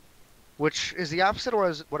 which is the opposite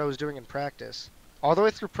of what I was doing in practice. All the way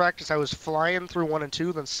through practice, I was flying through 1 and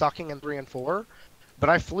 2, then sucking in 3 and 4, but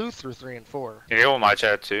I flew through 3 and 4. You go with my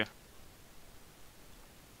chat too.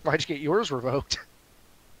 Why'd you get yours revoked?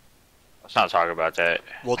 Let's not talk about that.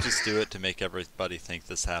 We'll just do it to make everybody think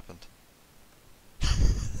this happened.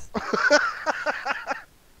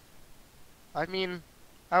 I mean,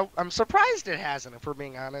 I'm surprised it hasn't, if we're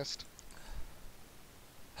being honest.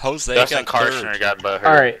 Jose Dustin got Karshner third. got butthurt.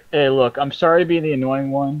 Alright, hey look, I'm sorry to be the annoying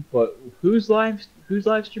one, but who's live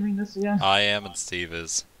streaming this again? I am and Steve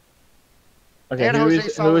is. Okay, And who Jose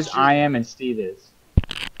is Salas Jr. I am and Steve is?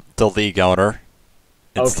 The league owner.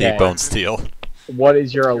 And Okay. Steve Bonesteel. What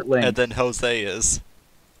is your link? And then Jose is.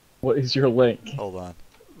 What is your link? Hold on.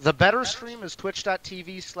 The better stream is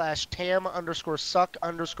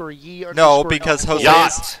twitch.tv/tam_suck_ye. No, because Jose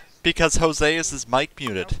Yacht. is, because Jose is his mic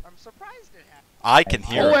muted. I'm surprised it happened. I can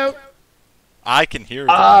hear it. well. I can hear it.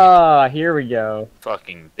 Ah, here we go.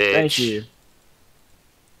 Fucking bitch. Thank you.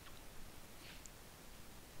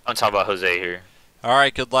 I'm talking about Jose here.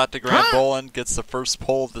 Alright, good luck to Grant Boland. Gets the first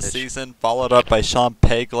pole of the season, followed up by Sean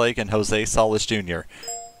Pegleg and Jose Salas Jr.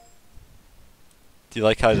 Do you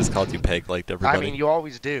like how I just called you Pegleg to everybody? I mean, you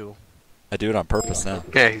always do. I do it on purpose now.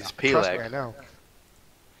 Yeah, he's Trust me, I P-leg. know.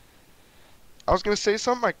 I was gonna say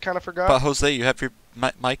something, I kind of forgot. But Jose, you have your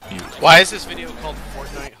mic mute. Why is this video called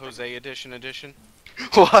Fortnite Jose Edition?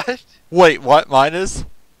 What? Wait, what? Mine is?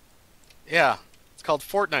 Yeah, it's called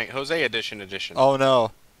Fortnite Jose Edition. Oh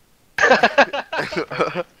no.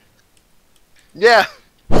 Yeah.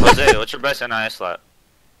 Jose, what's your best NIS lap?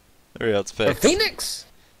 There we go, it's The fixed. Phoenix?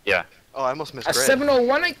 Yeah. Oh, I almost missed A Grid.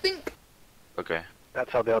 701, I think? Okay.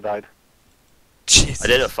 That's how Dale died. Jesus. I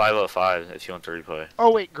did a 505 if you want to replay.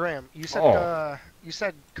 Oh wait, Graham, you said Oh. you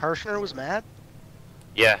said Karshner was mad?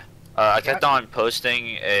 Yeah. I kept on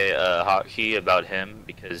posting a hotkey about him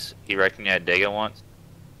because he wrecked me at Dega once.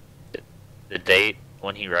 The date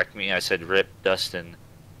when he wrecked me, I said rip Dustin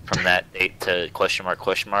from that date to question mark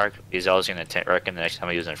because I was going to wreck him the next time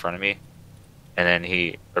he was in front of me. And then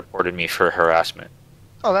he reported me for harassment.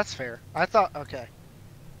 Oh, that's fair. I thought, okay.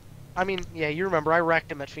 I mean, yeah, you remember, I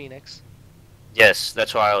wrecked him at Phoenix. Yes,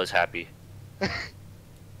 that's why I was happy.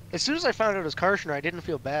 As soon as I found out it was Karshner, I didn't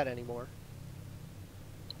feel bad anymore.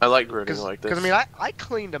 I like gridding like this. Because, I mean, I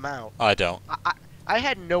cleaned him out. I don't. I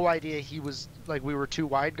had no idea he was, like, we were too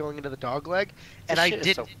wide going into the dog leg, and This I shit is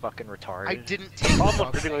didn't. so fucking retarded. I didn't take the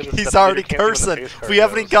dog leg. He's already cursing. If we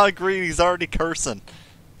haven't even gone green, he's already cursing.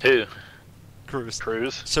 Who? Cruz.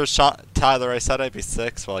 Cruz. So, Tyler, I said I'd be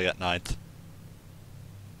 6th, well, I got 9th.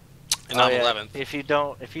 And I'm yeah. 11th.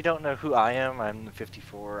 If you don't know who I am, I'm the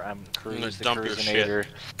 54. I'm Cruz, the dump your Cruisinator.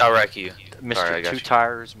 I'll wreck you. Mr. Sorry, I got Two you.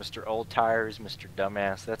 Tires, Mr. Old Tires, Mr.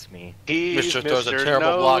 Dumbass. That's me. He's Mr. throws a Mr. terrible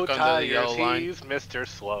No block under the tires. yellow line. He's Mr.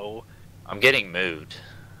 Slow. I'm getting moved.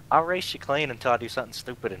 I'll race you clean until I do something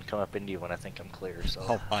stupid and come up into you when I think I'm clear. So.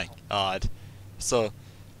 Oh my god. So,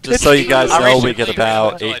 just so you guys know, we get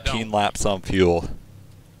about 18 laps on fuel.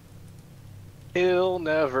 He'll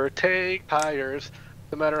never take tires,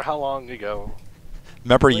 no matter how long you go.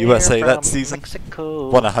 Remember We're USA that from season? Mexico.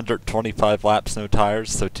 Won 125 laps, no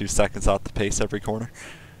tires, so 2 seconds off the pace every corner.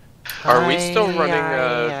 Are we still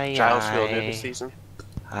running Giles Field in the season?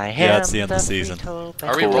 Yeah, it's the end of the season.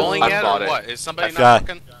 Are we rolling I yet, bought or it. what? Is somebody Yeah. not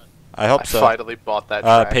looking? I hope so. Finally bought that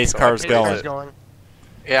track. Pace so car's I going. going.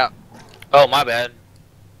 Yeah. Oh, my bad.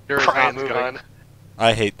 Your Brian's moving. gone.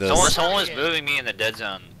 I hate this. Someone is moving me in the dead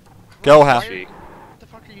zone. Go, Hal. What the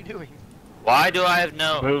fuck are you doing? Why do I have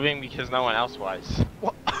no... Moving because no one else was.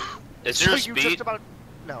 What? Is there a So you just speed? about...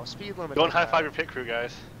 No, speed limit. Don't doesn't high five matter. your pit crew,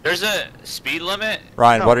 guys. There's a speed limit?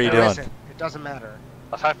 Ryan, No, what are you there doing? isn't. It doesn't matter.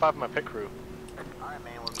 Let's high five my pit crew.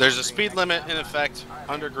 There's a speed limit in effect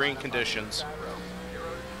under green conditions.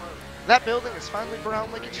 That building is finally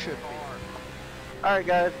brown like it should be. Alright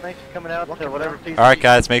guys, thanks for coming out to whatever season. Alright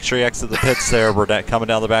guys, make sure you exit the pits there. We're coming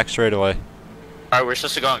down the back straightaway. Alright, we're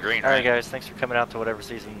supposed to go on green, Alright right? guys, thanks for coming out to whatever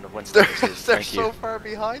season of WINSTEL this is. They're Thank you. so far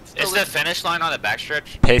behind. Still Is the finish line on the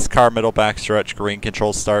backstretch? Pace car, middle backstretch, green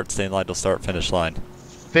control start, stay in line till start, finish line.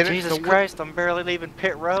 Jesus Christ, I'm barely leaving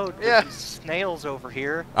pit road. Yeah. These snails over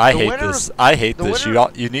here. I The hate winner- this. I hate the this. winner-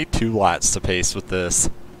 You need 2 laps to pace with this.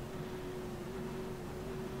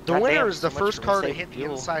 The God winner damn, is the so much first for car to safe hit the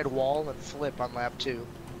fuel. inside wall and flip on lap 2.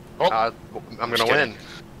 I'm gonna Just win.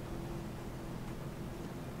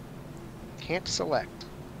 Can't select.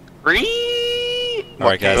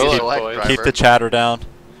 Alright guys, Go keep, select, keep driver. the chatter down.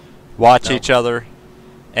 Watch No. each other.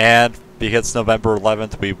 And because November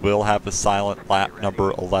 11th, we will have a silent lap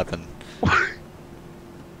number 11.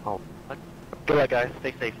 Good luck, guys.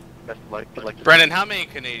 Stay safe. Best of luck. Good luck. Brennan, how many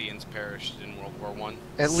Canadians perished in World War One?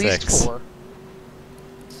 At least 6. 4.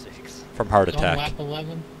 6. From heart On attack. lap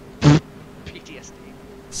 11. PTSD.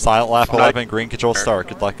 Silent lap 11, green control start.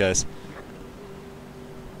 Good luck guys.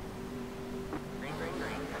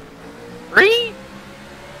 Green!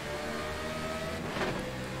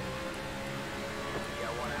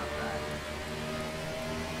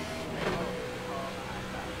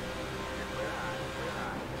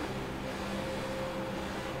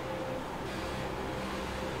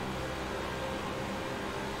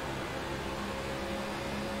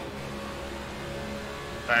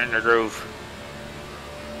 Find the groove.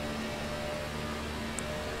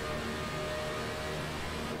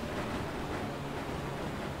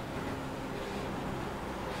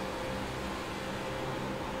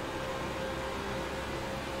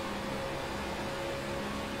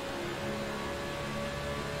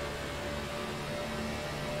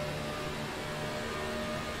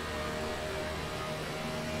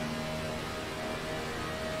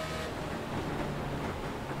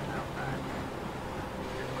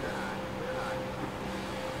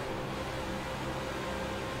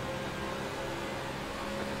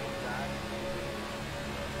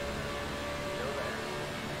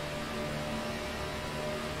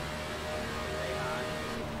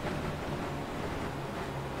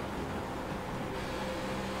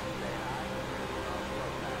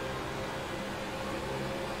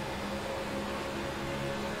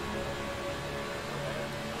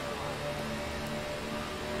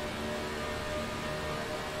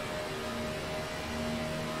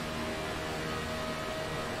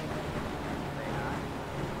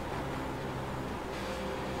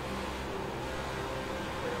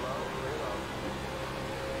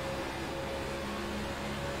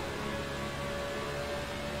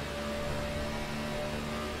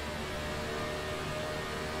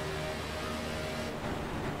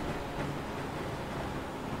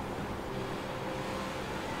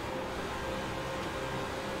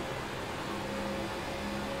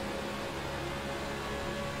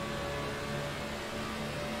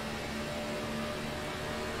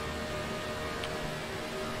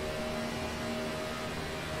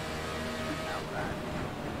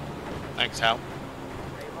 Thanks, Hal.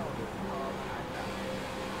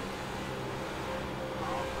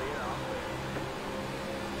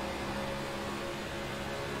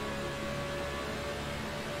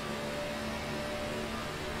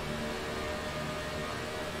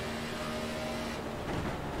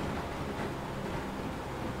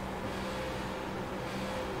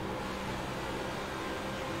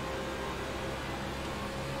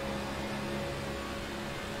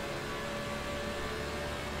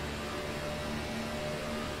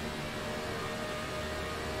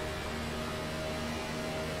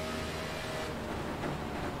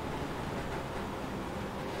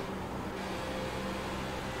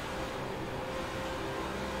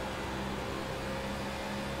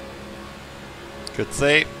 Good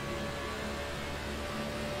save.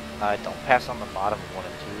 Don't pass on the bottom of 1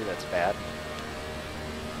 and 2. That's bad.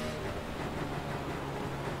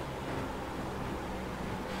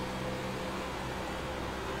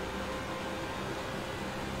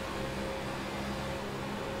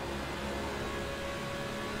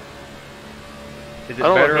 Is it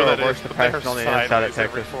better or worse to pass on the inside at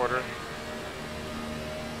Texas?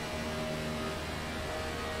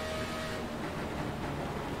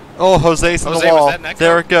 Oh, Jose's in the Jose, was wall. that Necco?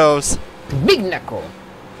 There it goes. Big knuckle.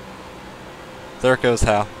 There it goes,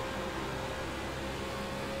 Hal.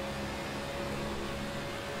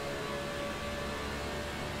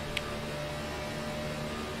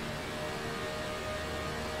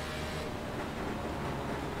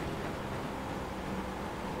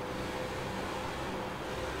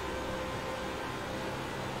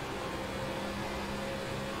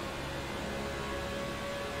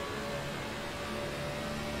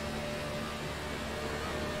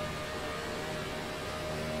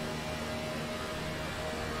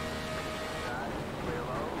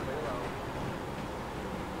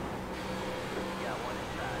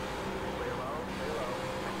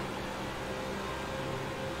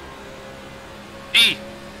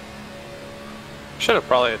 Should have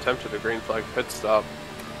probably attempted a green flag pit stop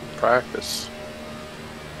in practice.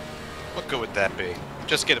 What good would that be?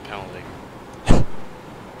 Just get a penalty.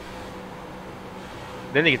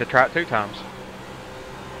 Then you get to try it 2 times.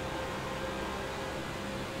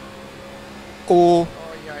 Oh,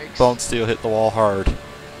 yikes. Bone Steel hit the wall hard.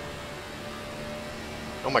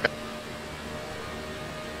 Oh my god.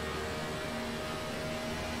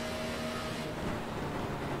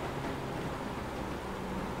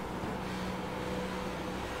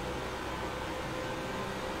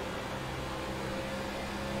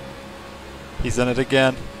 He's in it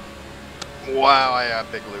again. Wow, I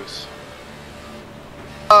got big loose.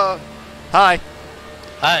 Hi.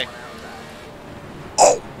 Hi.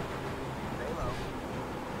 Oh.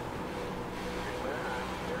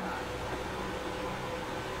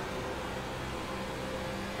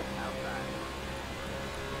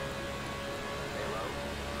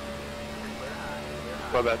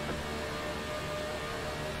 My bad.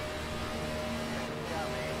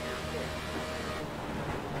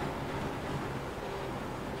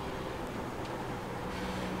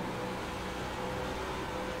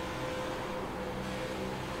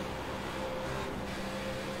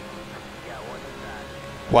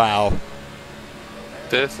 Wow.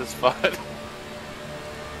 This is fun.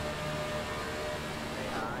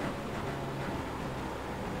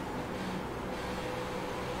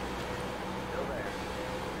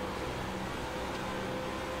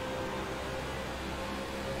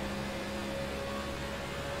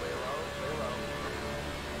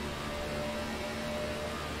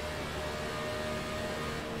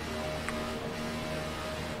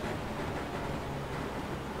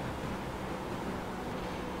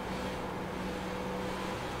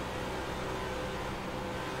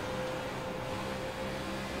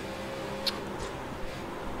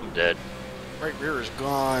 I'm dead. Right rear is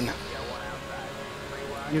gone.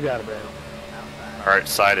 You got it, Brandon. Alright,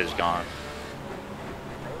 side is gone.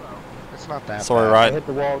 It's not that Sorry, bad. right. I hit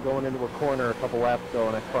the wall going into a corner a couple laps ago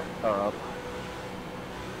and I fucked the car up.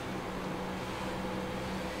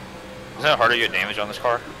 Isn't it hard to get damage on this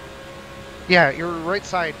car? Yeah, your right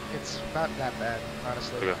side, it's not that bad,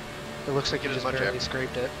 honestly. Okay. It looks like you Get as just much barely effort.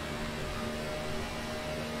 scraped it.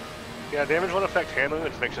 Yeah, damage won't affect handling,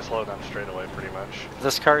 it makes you slow down straight away pretty much.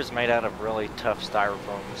 This car is made out of really tough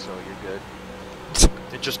styrofoam, so you're good.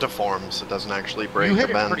 It just deforms. It doesn't actually break You or hit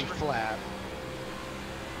it bend. pretty flat.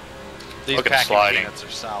 These Look at the packing sliding. peanuts are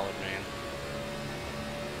solid, man.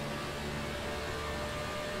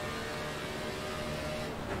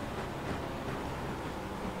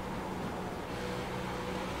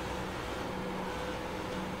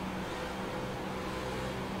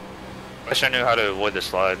 Wish I knew how to avoid the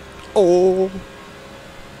slide. Oh.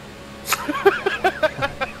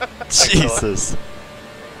 Jesus.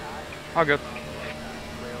 All good.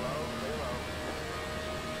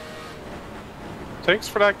 Thanks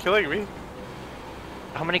for not killing me.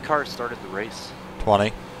 How many cars started the race? 20.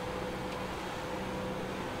 You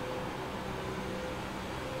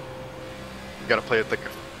gotta play with the.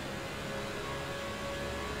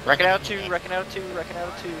 Wrecking out 2, wrecking out 2, wrecking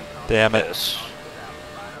out 2. Damn it. Yes.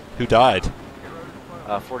 Who died?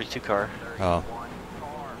 42 car. Oh.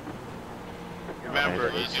 Remember,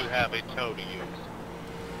 you do have a tow to use.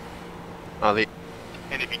 The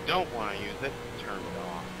And if you don't want to use it, turn it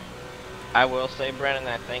off. I will say, Brennan,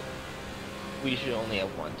 I think we should only have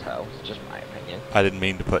 1 tow. It's just my opinion. I didn't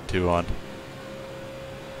mean to put 2 on.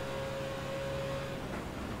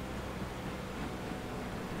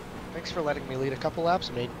 Thanks for letting me lead a couple laps.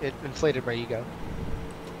 It inflated my ego.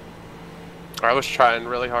 I was trying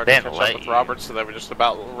really hard to Damn, catch up late. with Robert, so they were just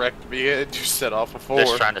about wrecked me and just set off a 4.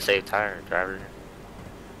 Just trying to save tire, driver.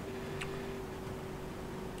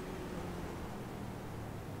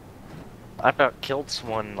 I about killed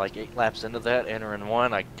someone like 8 laps into that, entering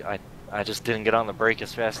one. I just didn't get on the brake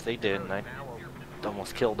as fast as they did, and I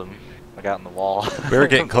almost killed him. I got in the wall. We were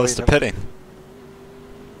getting close to pitting.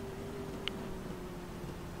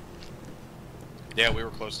 Yeah, we were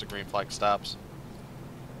close to green flag stops.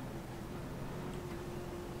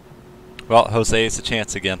 Well, Jose has a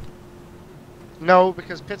chance again. No,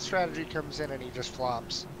 because pit strategy comes in and he just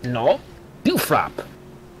flops. No, you flop.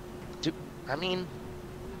 I mean,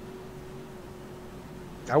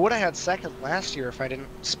 I would have had second last year if I didn't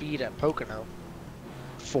speed at Pocono.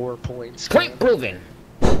 4 points. Point proven.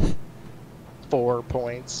 4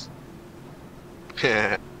 points.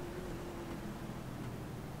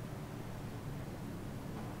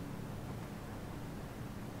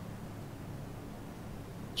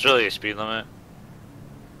 It's really a speed limit.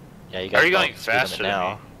 Yeah, you got. Are you going faster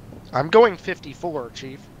now? I'm going 54,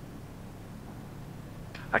 Chief.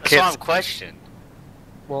 I can't. That's why I'm questioning.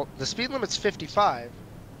 Well, the speed limit's 55.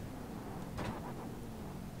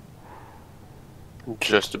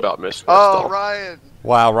 Just about missed. Oh, Ryan!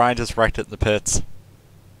 Wow, Ryan just wrecked it in the pits.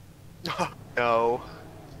 No.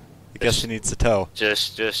 I guess he needs a tow.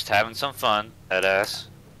 Just having some fun, head ass.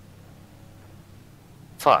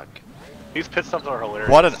 Fuck. These pit stops are hilarious.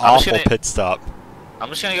 What an awful pit stop. I'm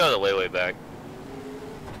just gonna go the way back.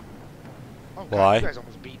 Oh, God, Why? You guys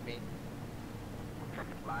almost beat me.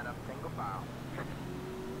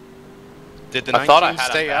 Did the I thought I 19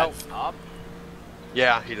 had stay a bad out? stop.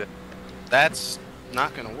 Yeah, he did. That's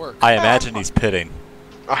not gonna work. I imagine he's pitting.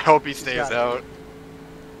 I hope he stays out.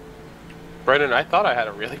 Brendan, I thought I had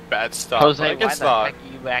a really bad stop. Jose, but I why guess the not. heck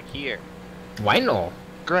are you back here? Why no?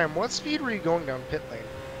 Graham, what speed were you going down pit lane?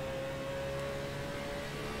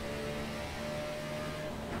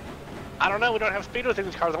 I don't know. We don't have speed with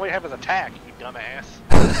these cars. All we have is attack. You dumbass.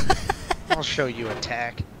 I'll show you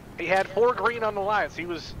attack. He had 4 green on the lights. He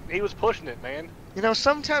was pushing it, man. You know,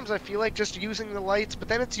 sometimes I feel like just using the lights, but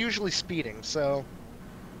then it's usually speeding, so...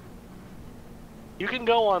 You can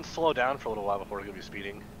go on slow down for a little while before it gives you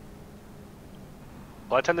speeding.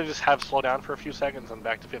 Well, I tend to just have slow down for a few seconds and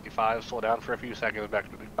back to 55, slow down for a few seconds, back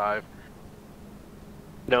to 55.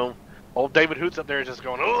 You know, old David Hoots up there is just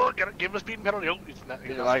going, oh, gotta give him a speeding penalty. Oh, he's not.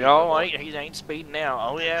 You're like, oh, he ain't speeding now.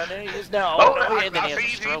 Oh yeah, there he is now. Oh, Oh, yeah, and then I he has a see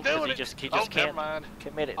he's stroke doing because he it. just Oh, can't never mind.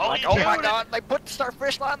 commit it. Oh, Like, he's oh my doing God, it. they put the start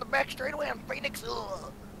finish line in the back straightaway on Phoenix.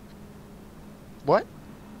 Ugh. What?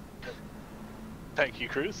 Thank you,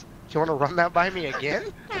 Cruz. You want to run that by me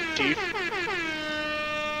again? Chief.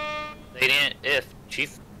 They didn't. If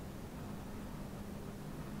Chief.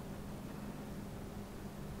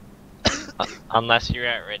 Unless you're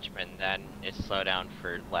at Richmond, then it's slow down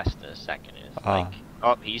for less than a second. It's like,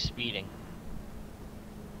 oh, he's speeding.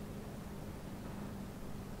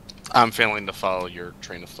 I'm failing to follow your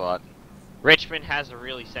train of thought. Richmond has a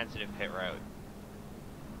really sensitive pit road.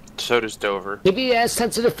 So does Dover. Maybe he has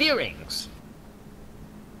sensitive feelings.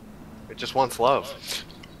 It just wants love.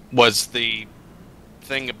 Was the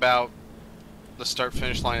thing about the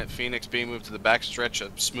start-finish line at Phoenix being moved to the backstretch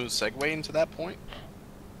a smooth segue into that point?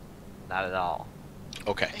 Not at all.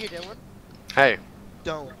 Okay. Hey, Dylan. Hey.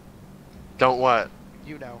 Don't. Don't what?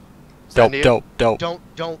 You know. Don't. Just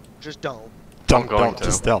don't. Just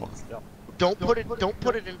don't. Don't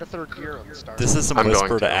put it into third gear on the start. This is some I'm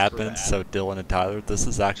whisper going to to. admin, so Dylan and Tyler, this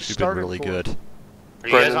has actually been really good. Are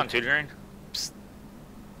you guys on tutoring?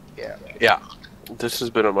 Yeah. Yeah. This has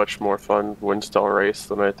been a much more fun WINSTEL race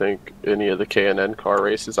than I think any of the K&N car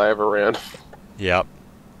races I ever ran. Yep.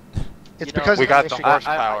 It's because we got the Michigan.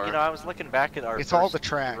 horsepower. I was looking back at our It's all first the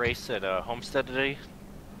track. race at Homestead today.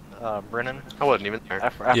 Brennan. I wasn't even there. I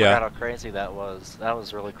forgot how crazy that was. That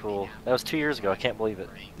was really cool. That was 2 years ago. I can't believe it.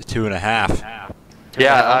 2.5.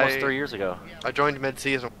 Almost 3 years ago. I joined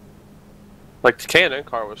mid-season. Like, the K&N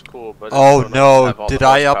car was cool, but... Oh no, have all did the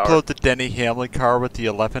I horsepower. upload the Denny Hamlin car with the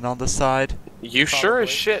 11 on the side? You sure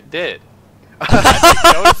as shit did. I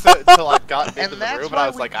didn't notice it until I got into And the that's room, and why I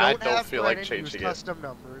was we like, I don't have feel like Brennan use changing it. custom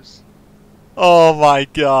numbers. Oh my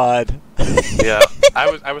god. Yeah,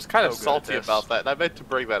 I was kind of So good at salty this. about that, and I meant to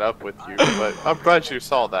bring that up with you, but I'm glad you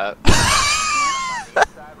saw that.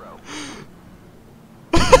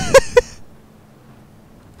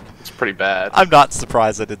 It's pretty bad. I'm not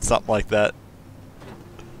surprised I did something like that.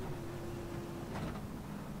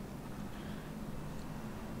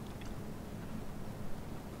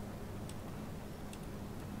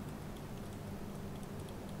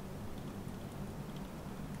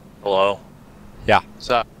 Hello? Yeah. What's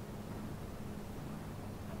up?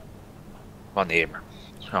 I'm on the Amer.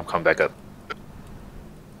 I'm coming back up.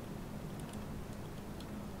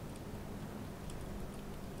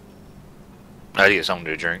 I had to get something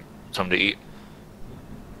to drink, something to eat.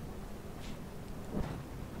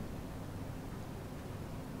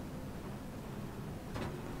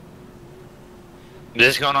 Is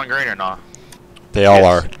this going on great or not? They all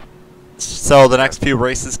are. So the next few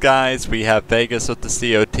races, guys, we have Vegas with the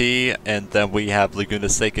COT, and then we have Laguna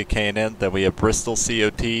Seca K&N, then we have Bristol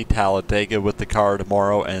COT, Talladega with the car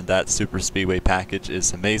tomorrow, and that Super Speedway package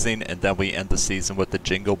is amazing, and then we end the season with the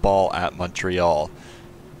Jingle Ball at Montreal.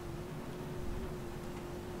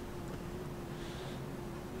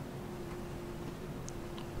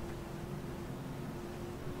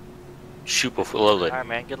 Super slowly. Alright,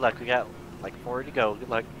 man, good luck. We got like 4 to go. Good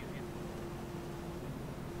luck.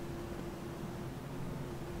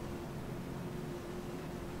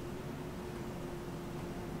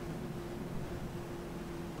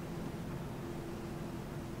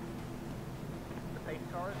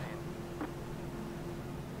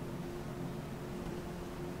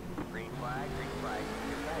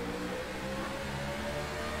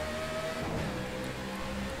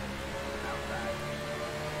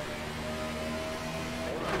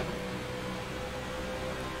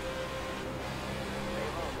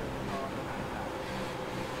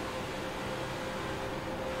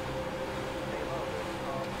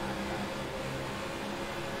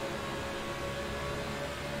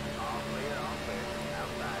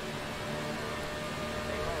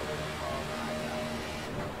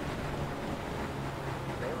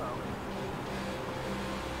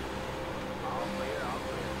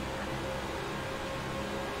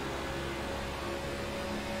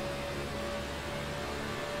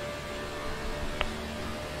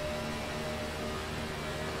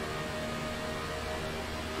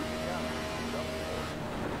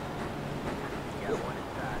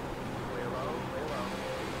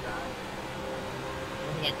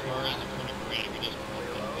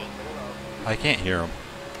 I can't hear him.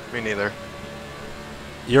 Me neither.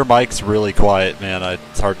 Your mic's really quiet, man.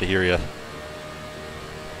 It's hard to hear you.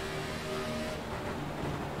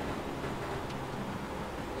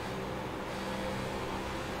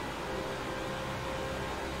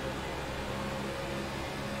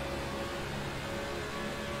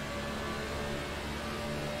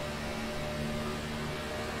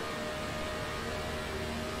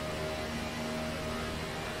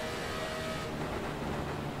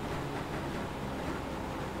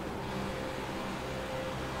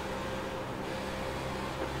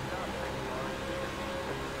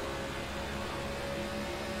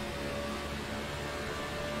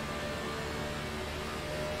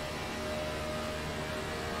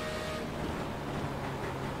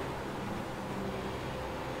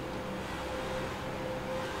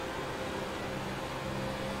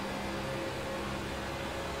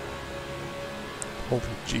 Holy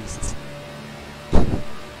Jesus.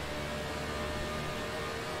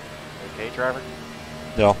 Okay, driver?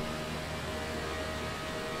 No.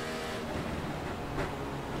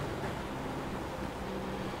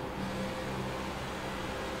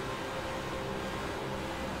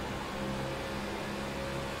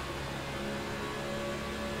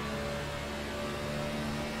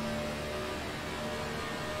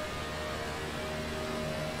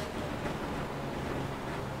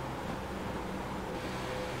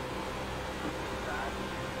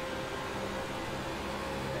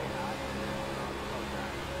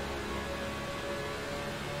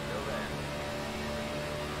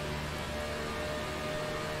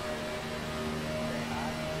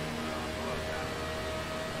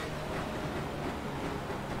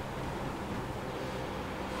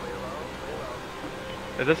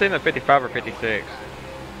 Is this in the 55 or 56?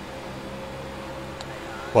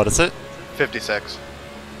 What is it? 56.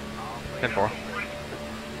 10-4.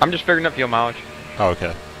 I'm just figuring up fuel mileage. Oh,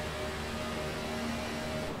 okay.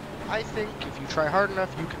 I think if you try hard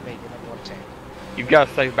enough, you can make it on 110. You've got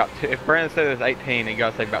to save about 2. If Brandon said it's 18, you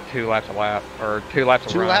got to save about 2 laps a lap, or 2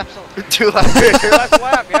 laps a run. 2 laps. 2 laps. 2 laps a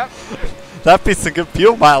lap. Yep. That'd be some good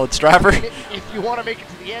fuel mileage, driver. If you want to make it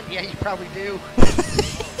to the end, yeah, you probably do.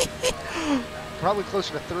 Probably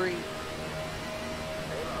closer to 3.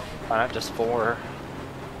 Why not just 4?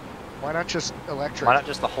 Why not just electric? Why not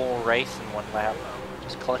just the whole race in 1 lap?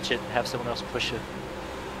 Just clutch it and have someone else push it.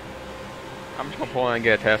 I'm just gonna pull in and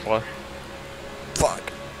get a Tesla. Fuck.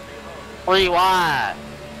 What do you want?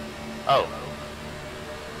 Oh.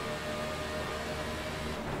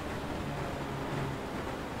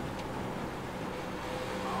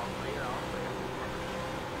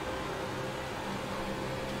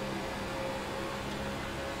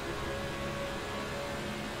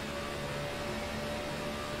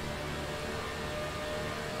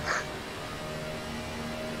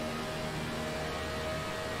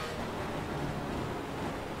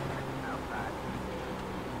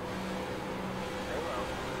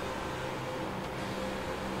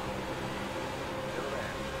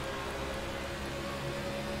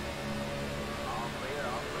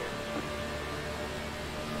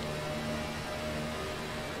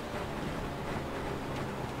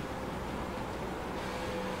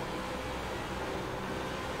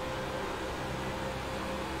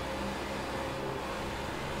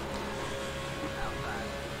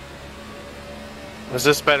 Is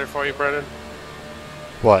this better for you, Brennan?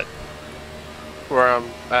 What? Where I'm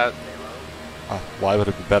at? Why would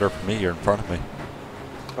it be better for me? You're in front of me.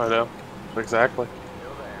 I know. Exactly.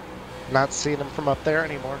 Not seeing him from up there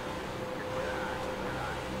anymore.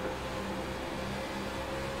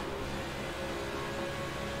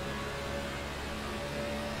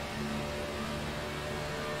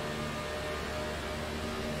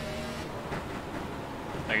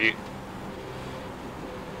 Thank you.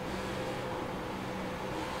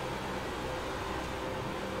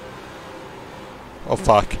 Oh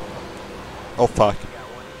fuck. Oh fuck.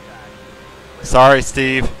 Sorry,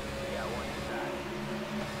 Steve.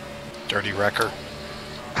 Dirty wrecker.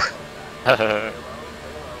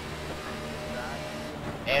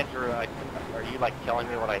 Andrew, are you like telling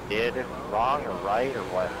me what I did wrong or right or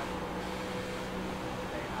what?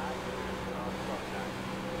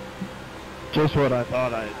 Just what I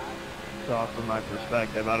thought I saw from my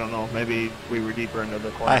perspective. I don't know. Maybe we were deeper into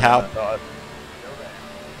the corner Hi, Hal. than I thought.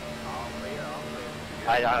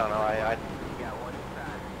 I don't know.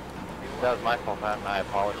 That was my fault, Matt, and I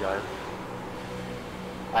apologize.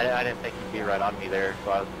 I didn't think you'd be right on me there,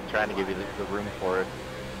 so I was trying to give you the room for it.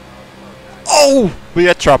 Oh! We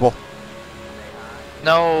got trouble.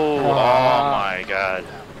 No! Oh my god.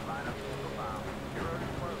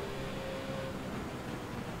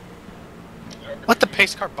 Let the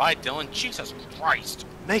pace car by, Dylan. Jesus Christ.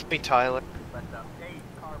 Make me, Tyler.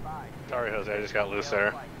 Sorry, Jose, I just got loose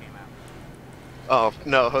there. Oh,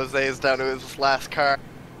 no, Jose is down to his last car.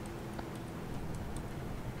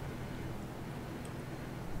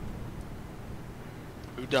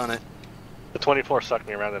 Who done it? The 24 sucked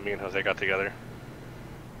me around and me and Jose got together.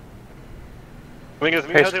 I think it was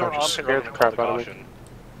me and Jose were on pit road and called the caution.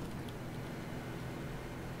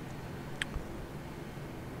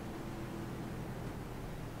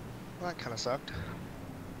 Well, that kind of sucked.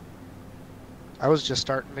 I was just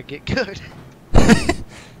starting to get good.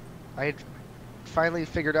 I had finally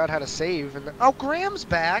figured out how to save, and oh, Graham's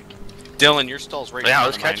back. Dylan, your stall's right. Yeah, I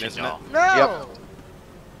was behind catching isn't y'all. it? No.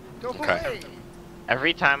 Go Okay. away.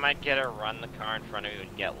 Every time I'd get a run, the car in front of me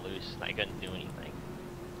would get loose, and I couldn't do anything.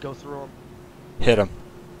 Go through him. Hit him.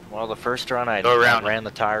 Well, the first run I Go around. ran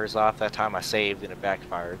the tires off. That time I saved and it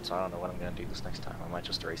backfired, so I don't know what I'm going to do this next time. I might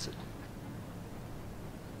just race it.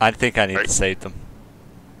 I think I need to save them.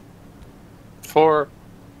 For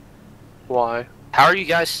why? How are you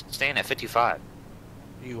guys staying at 55?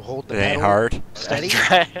 You hold the It ain't pedal hard. steady.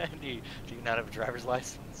 do you not have a driver's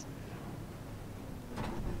license?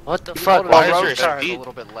 What the You fuck? hold it Why on is road there tires a speed?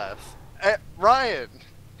 little bit less. Ryan!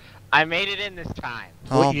 I made it in this time.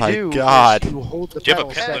 Oh What you my do god. is you hold the Do you have a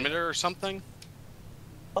pedal pit steady. limiter or something?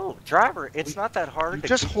 Oh, driver, it's not that hard You to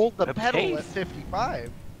just keep hold the a pedal pace. at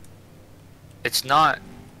 55. It's not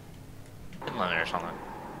inland or something.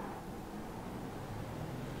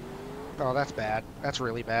 Oh, that's bad. That's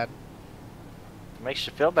really bad. It makes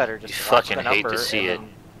you feel better just You to watch fucking the hate to number see and it. then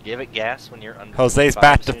give it gas when you're under Jose's 55.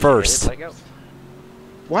 back As to soon as you hit it, first. let go.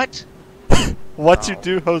 What? What'd you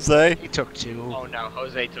do, Jose? He took 2. Oh no,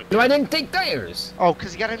 Jose took. No, I didn't take tires. Oh,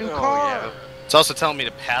 because he got a new Oh, car. yeah. It's also telling me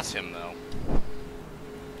to pass him, though.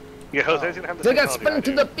 Yeah, Jose's gonna have the They same got penalty I spun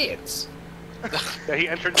to do. the pits. Yeah, he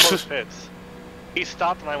entered close pits. He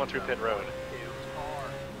stopped when I went through pit road.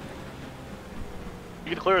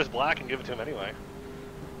 You could clear his black and give it to him anyway.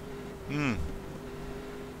 Hmm.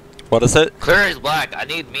 What is it? Clear is black. I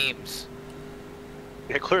need memes.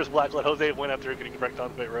 Yeah, clear his black, let Jose win after getting wrecked on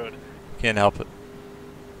pit road. Can't help it.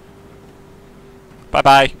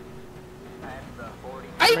 Bye-bye.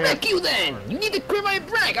 I wreck you then. You need to clear my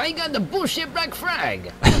brake. I got the bullshit brake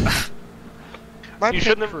frag. My You pit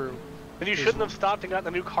shouldn't have- crew. Then you shouldn't have stopped and gotten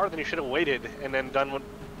the new car, then you should have waited and then done what...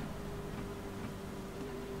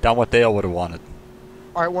 Done what Dale would have wanted.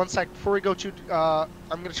 Alright, one sec. Before we go to, I'm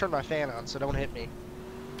going to turn my fan on, so don't hit me.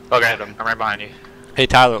 Okay, I'm right behind you. Hey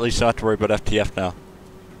Tyler, at least you don't have to worry about FTF now.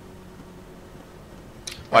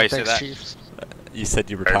 Why you say Thanks, that? Chiefs. You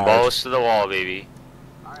said you Or retired. balls to the wall, baby.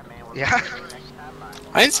 Yeah.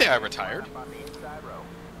 I didn't say I retired.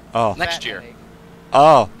 Oh. Next year.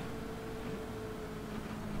 Oh.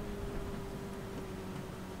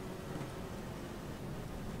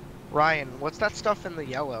 Ryan, what's that stuff in the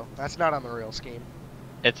yellow? That's not on the real scheme.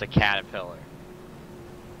 It's a caterpillar.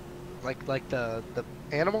 Like the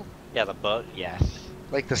animal? Yeah, the bug. Yes.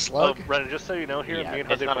 Like the Oh, slug? Brennan, just so you know here, Yeah, me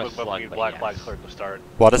and it's Jose not a probably both slug, need but black yes. flags cleared to start.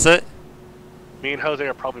 What is it? Me and Jose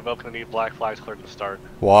are probably both going to need black flags cleared to start.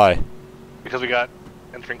 Why? Because we got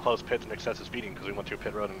entering closed pits and excessive speeding because we went through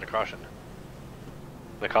pit road into caution.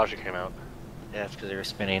 The caution came out. Yeah, it's because they were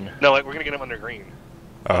spinning. No, like, we're going to get him under green.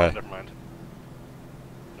 Alright. Never mind.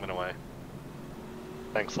 Went away.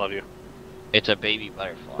 Thanks, love you. It's a baby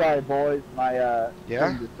butterfly. Sorry, boys. My Yeah?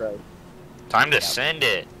 thing just broke. Time to send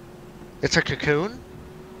it. It's a cocoon?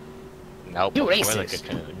 Nope. You Before the racist.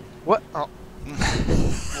 cocoon. What? Oh.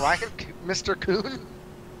 Ryan, Mr. Coon?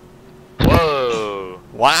 Whoa.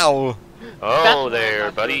 Wow. Oh,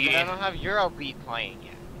 there, buddy. I don't have Eurobeat playing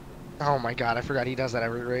yet. Oh my god, I forgot he does that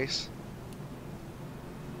every race.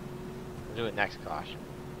 We'll do it next, gosh.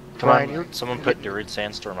 Come Ryan, on, you're someone put Durid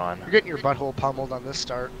Sandstorm on. You're getting your butthole pummeled on this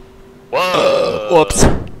start. Whoa. Whoops.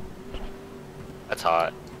 That's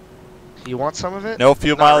hot. You want some of it? No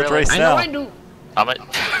few mileage race I now. know I do.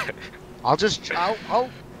 I'll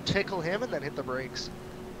tickle him and then hit the brakes.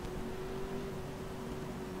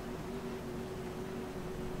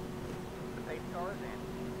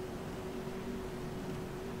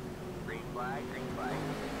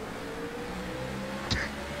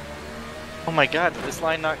 Oh my god, did this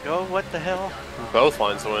line not go? What the hell? Both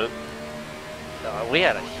lines went. We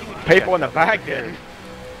had a huge People in the check back up there. didn't.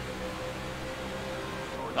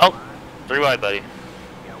 Oh, 3 wide, buddy.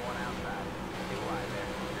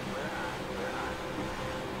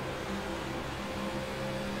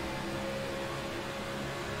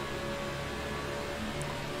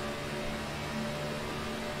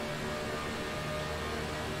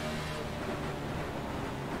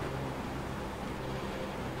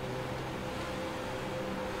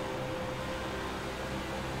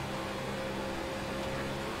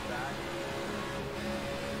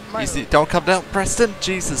 Easy. Don't come down, Preston.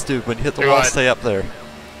 Jesus, dude. When you hit the Too wall, wide. stay up there.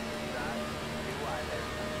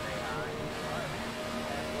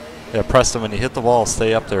 Yeah, Preston, when you hit the wall,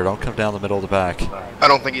 stay up there. Don't come down the middle of the back. I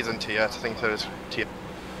don't think he's in TS. I think that is TS.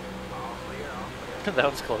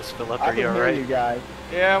 That was close, Philip. I Are can you hear alright? you guys.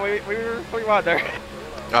 Yeah, we were 3 wide there.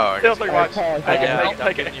 Oh, I Still guess. 3 I wide. apologize.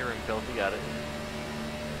 I'll get in your room, Philip. You got it.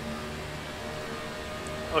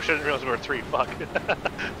 Oh, shouldn't realize we were 3. Fuck.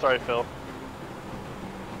 Sorry, Phil.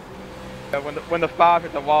 When the 5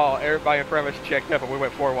 hit the wall, everybody in front of us checked up and we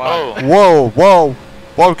went 4 wide. Oh. Whoa, whoa.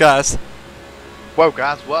 Whoa, guys. Whoa,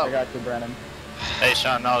 guys, I whoa. got you, Brennan. Hey,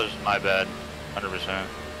 Sean, that was my bad. 100%.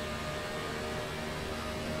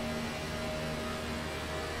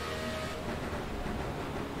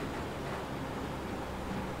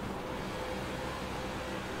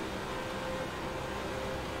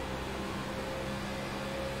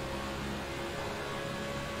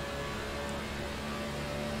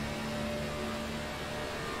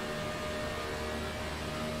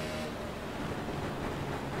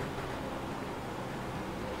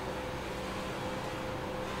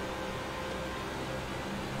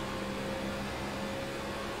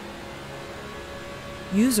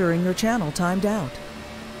 User in your channel timed out.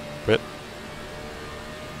 Rip.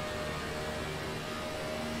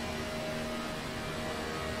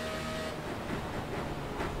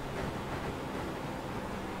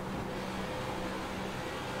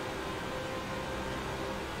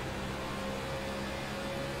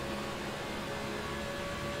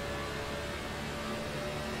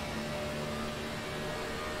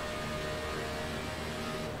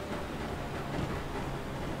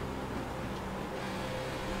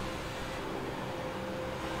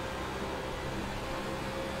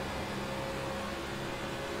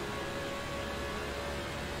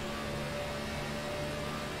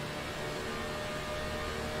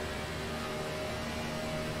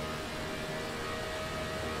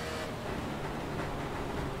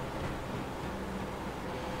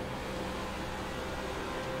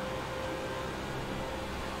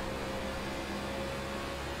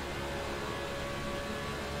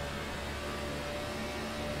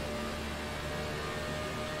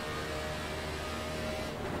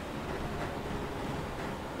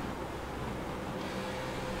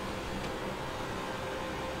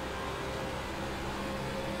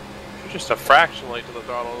 Just a fraction late to the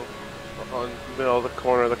throttle on the middle of the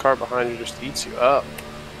corner. The car behind you just eats you up.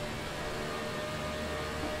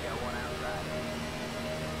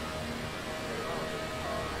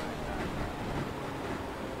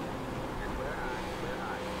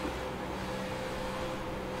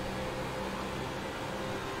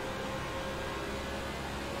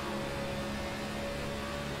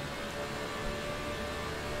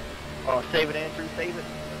 Oh, save it, Andrew, save it.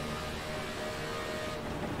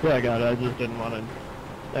 Yeah, I got it. I just didn't want to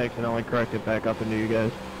accidentally correct it back up into you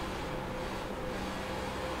guys.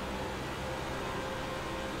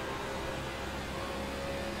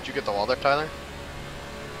 Did you get the wall there, Tyler?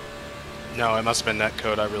 No, it must have been net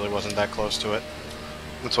code. I really wasn't that close to it.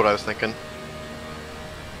 That's what I was thinking.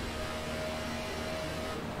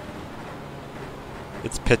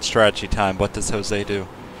 It's pit strategy time. What does Jose do?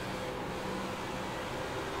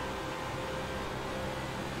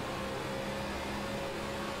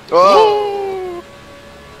 Oh!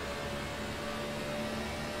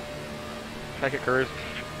 Take it, Cruz.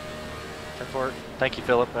 Go for it. Thank you,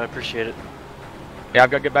 Philip. I appreciate it. Yeah,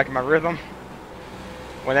 I've got to get back in my rhythm.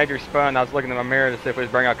 When Adrian spun, I was looking in my mirror to see if we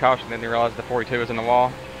was bringing out caution, then I realized the 42 was in the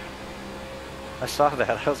wall. I saw that.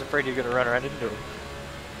 I was afraid you were going to run right into him.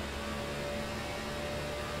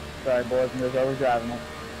 Sorry, boys, I'm just overdriving it.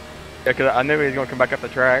 Yeah, because I knew he was going to come back up the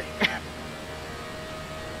track.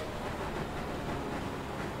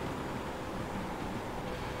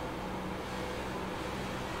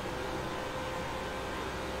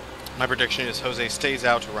 My prediction is Jose stays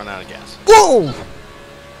out to run out of gas. Whoa!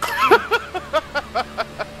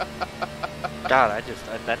 God,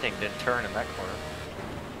 that thing didn't turn in that corner.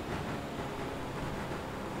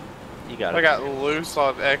 You got it. I got loose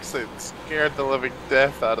on exit, scared the living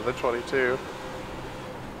death out of the 22.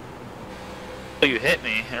 Oh, you hit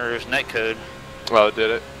me, or there's netcode. Oh, did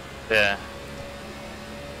it? Yeah.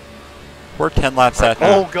 We're 10 laps at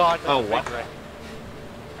Oh God! Oh, what?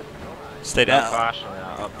 Stay down. Caution.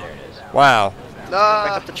 Oh, there it is. Wow.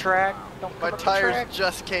 Back up the track. My tires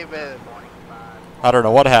just came in. I don't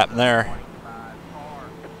know what happened there.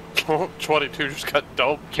 22 just got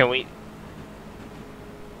doped. Can we?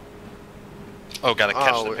 Oh, gotta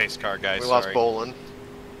catch the pace car, guys. We lost Bolin.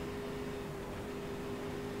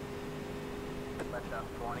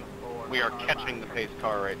 We are catching the pace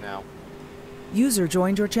car right now. User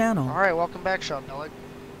joined your channel. All right, welcome back, Sean Pellick.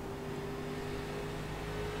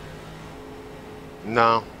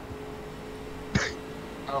 No.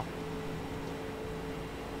 Oh.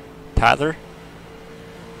 Tyler?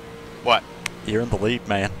 What? You're in the lead,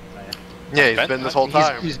 man. Yeah, he's been this whole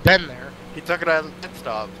time. He's been there. He took it out of the pit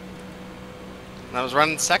stop. And I was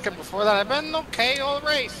running second before that. I've been okay all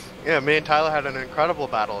race. Yeah, me and Tyler had an incredible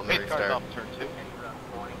battle in the Pace car's restart. off turn 2.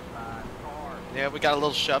 Yeah, we got a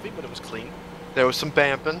little shovey, but it was clean. There was some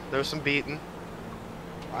bamping. There was some beating.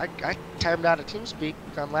 I timed out a team speak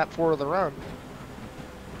on lap 4 of the run.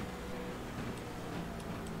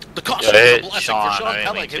 The caution is a blessing Sean, for Sean I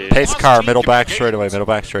Pellick. mean, Pace car, middle back straightaway, middle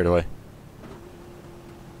back straightaway.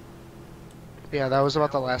 Yeah, that was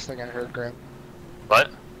about the last thing I heard, Graham. What?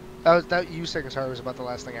 That you saying sorry was about the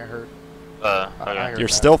last thing I heard. Okay. I heard You're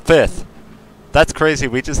that. still 5th. That's crazy.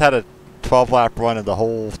 We just had a 12-lap run and the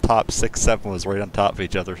whole top 6, 7 was right on top of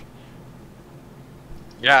each other.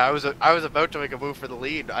 Yeah, I was about to make a move for the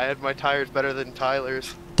lead. I had my tires better than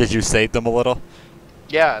Tyler's. Did you save them a little?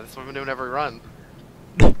 Yeah, that's what I've been doing every run.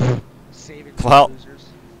 Saving Well, losers.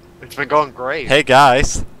 It's been going great. hey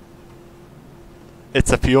guys.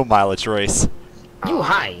 It's a fuel mileage race. You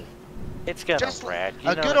high. It's gonna Just wreck.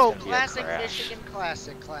 a good old classic Michigan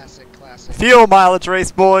classic. Fuel mileage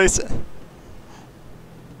race, boys.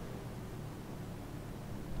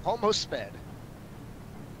 Almost sped.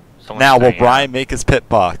 Now, will Brian make his pit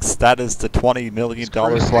box? That is the $20 million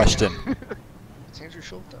question. It's Andrew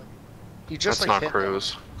Schulte. He just That's like not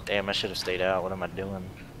Cruz. Damn, I should have stayed out. What am I doing?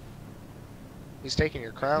 He's taking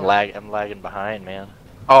your crown. I'm lagging behind, man.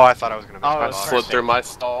 Oh, I thought I was gonna miss I my box. slid through my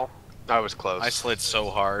stall. I was close. I slid so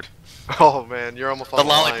hard. Oh man, you're almost on The the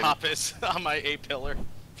line. lollipop is on my A-pillar.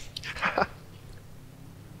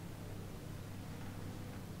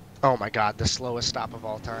 Oh my god, the slowest stop of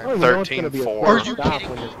all time. Oh, you know it's gonna be a 13-4. slow Are you stop kidding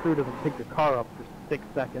when me? your crew doesn't pick your car up for 6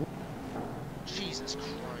 seconds. Jesus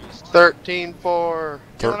Christ. 13-4.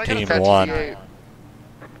 Dylan, I gotta catch 13-1. you.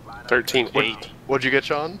 13-8. What'd you get,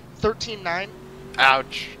 Sean? 13-9.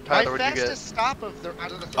 Ouch. My Tyler, what'd you fastest stop of the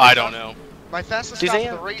out of the 30 I don't know. My fastest Do stop they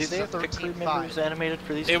of the have, race do is they a have pit crew 13-5. members animated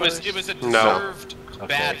for these It was cars? a No. deserved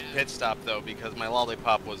bad pit stop though because my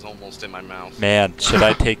lollipop was almost in my mouth. Man, should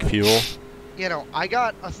I take fuel? You know, I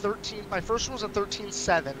got a 13. My first one was a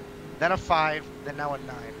 13-7, then a 5, then now a 9.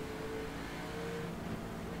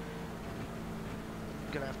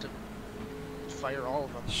 Gonna have to fire all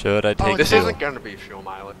of them. Should I take This fuel? isn't gonna be fuel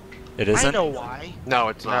mileage. It isn't? I know why. No,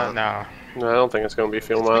 it's not. No. No, I don't think it's gonna be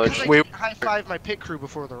fuel It's mileage. because I didn't high five my pit crew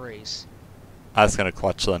before the race. I was going to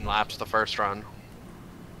clutch then. Laps the first run.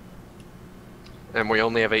 And we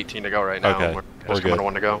only have 18 to go right now. Okay, We're we're just coming good. to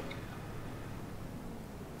 1 to go.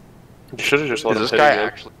 You should have just let Is him this take guy it.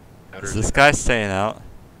 actually? Is this guy staying out?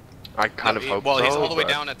 I kind of hope Well, so. he's all the way but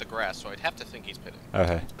down at the grass, so I'd have to think he's pitting.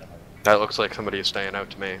 Okay. That looks like somebody is staying out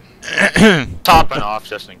to me. Topping off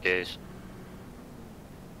just in case.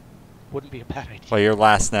 Wouldn't be a bad idea. Well, you're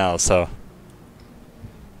last now, so...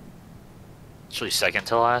 Actually, second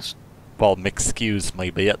to last. Well, excuse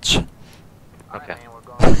me, bitch. Okay.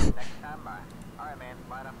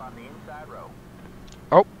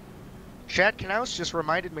 Oh, Chad Knaus just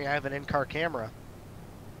reminded me I have an in-car camera.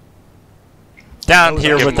 Down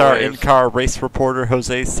here Give with him a our wave. in-car race reporter,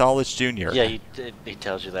 Jose Solis Jr. Yeah, he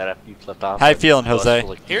tells you that after you flipped off. How you feeling, Jose?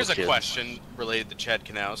 Here's a question related to Chad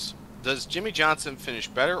Knaus. Does Jimmy Johnson finish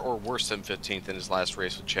better or worse than 15th in his last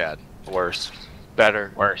race with Chad? Worse.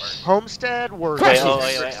 Better. Worse. Homestead, worse. Wait,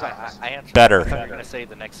 Hendrick I sucks. answered. Better. I thought you were gonna say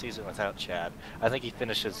the next season without Chad. I think he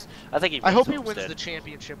finishes. I think he. I Wins hope he wins Homestead. the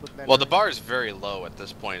championship with Mendry. Well, the bar is very low at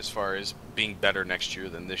this point as far as being better next year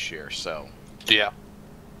than this year, so. Yeah.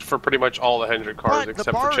 For pretty much all the Hendrick cars but except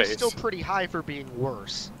the bar for is Chase. still pretty high for being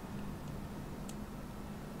worse.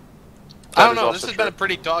 I don't That is know. This also has been a true.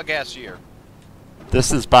 pretty dog-ass year.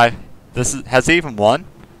 Has he even won?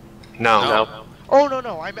 No. Oh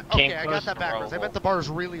no, I meant, Came okay, I got close that to backwards. I roll. meant the bar's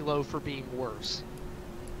really low for being worse.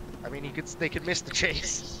 I mean, they could miss the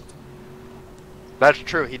chase. That's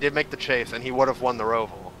true. He did make the chase, and he would have won the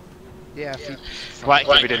Roval. Yeah, if he,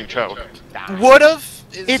 If he didn't choke. Would have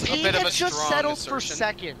is if a he bit had of a just strong settled for assertion.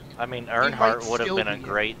 second. I mean, might Earnhardt would have still been a be in.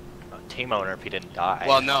 great team owner if he didn't die.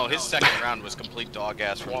 Well, no, his second round was complete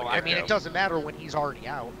dog-ass from Well, the I get-go. mean, it doesn't matter when he's already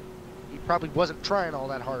out. He probably wasn't trying all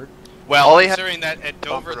that hard. Well, All he had- considering that at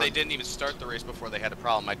Dover Bumper. they didn't even start the race before they had a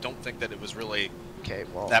problem, I don't think that it was really Okay,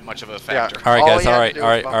 well. that much of a Yeah. factor. All right, guys. he had All to right. do All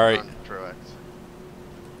was right. bump All right. on Truex.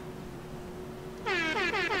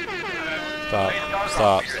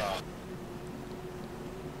 Stop.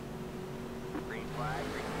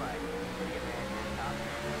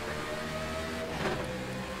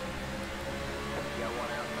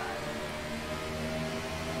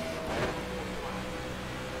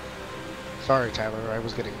 Sorry, Tyler. I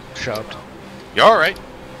was getting shoved. You're all right.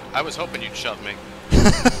 I was hoping you'd shove me.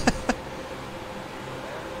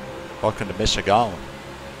 Welcome to Michigan.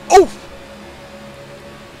 Oof!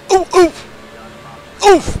 Oof! Oof!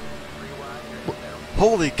 Oof!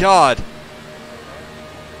 Holy God!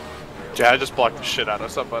 Yeah, I just blocked the shit out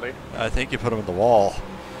of somebody. I think you put him in the wall.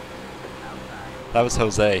 That was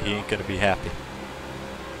Jose. He ain't gonna be happy.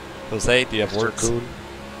 Jose, do you have words?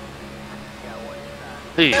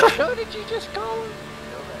 Please. Who did you just call?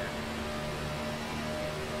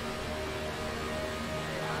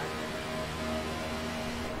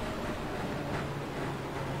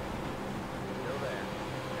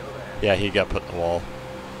 Yeah, he got put in the wall.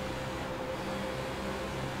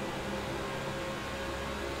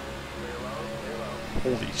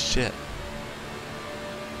 Holy shit.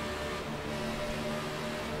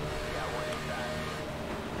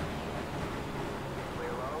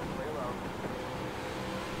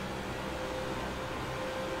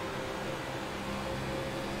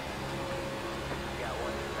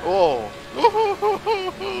 Oh.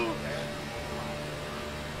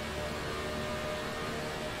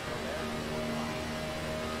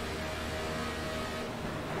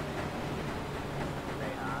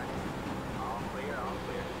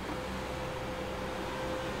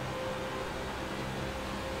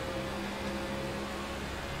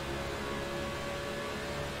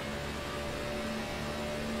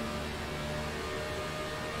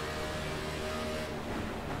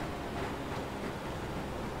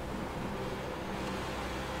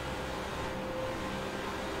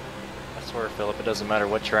 I swear, Philip, it doesn't matter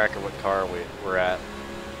what track or what car we're at.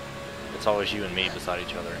 It's always you and me beside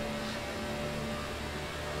each other.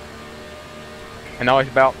 And always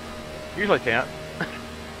about, usually 10th.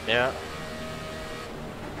 Yeah.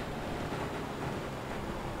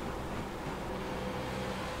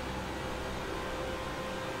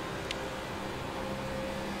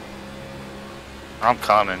 I'm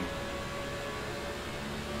coming.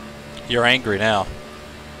 You're angry now.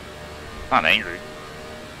 Not angry.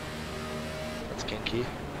 That's kinky.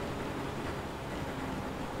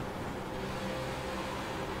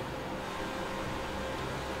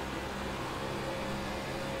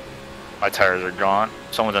 My tires are gone.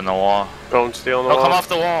 Someone's in the wall. Don't steal the Oh, wall. come off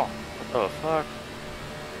the wall. Oh, fuck.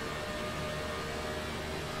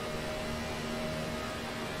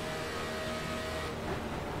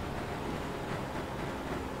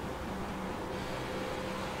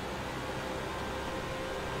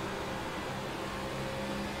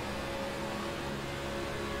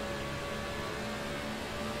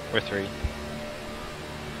 We're 3.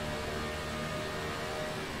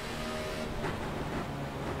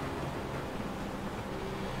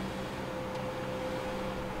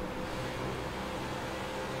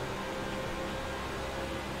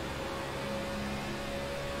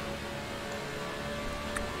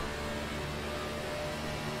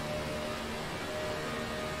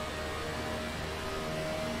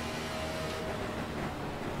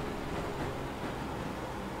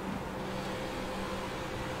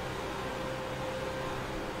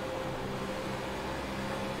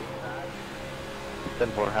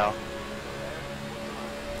 Then poor Hal.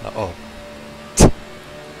 Uh-oh.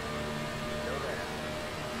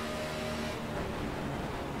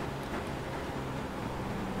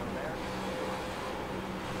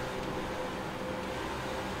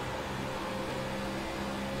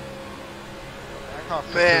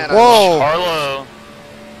 off. Man, Whoa! Harlow.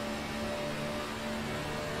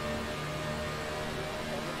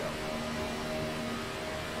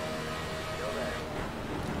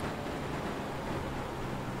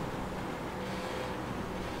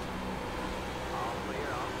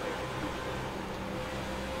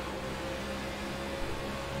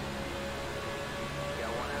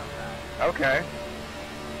 Okay.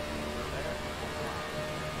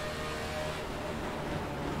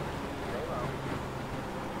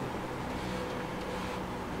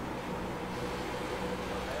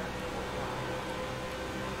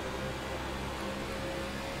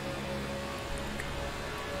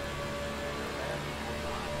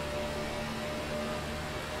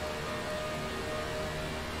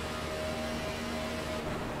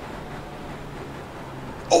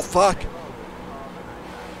 Oh fuck!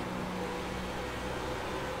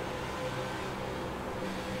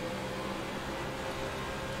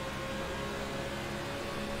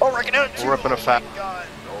 Oh, wrecking out. We're ripping a fat.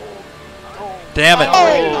 Damn it!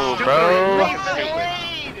 Oh, bro.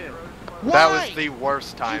 Why? That was the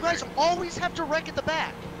worst time. You guys always have to wreck at the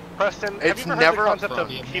back. Preston, have It's you ever never heard the up concept of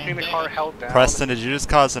front. keeping the car held down? Preston, did you just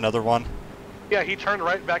cause another one? Yeah, he turned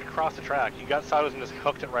right back across the track. He got sideways and just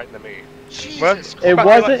hooked it right into me. Jesus It Christ.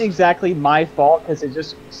 wasn't exactly my fault because it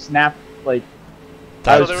just snapped. Like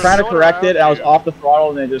I was there was trying to no one correct it, around and I was you. off the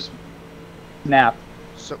throttle, and it just snapped.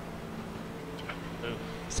 So,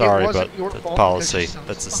 Sorry, but wasn't your that's fault policy. because you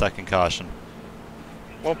That's the second caution.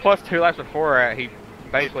 Well, plus 2 laps before, he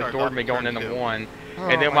basically Car's doored up me going turn into two. 1. Oh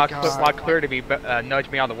And then my my God. clear to be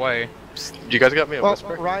nudged me out of the way. You guys got me a Well,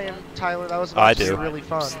 whisper? Ryan, Tyler, that was I supposed to do. be really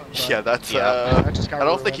fun. but Yeah, that's I just got I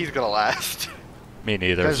don't think ruined. he's gonna last. Me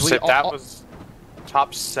neither. Because we So that all- was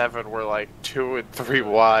top 7 were like 2 and 3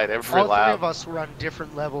 wide every All three lap. of us were on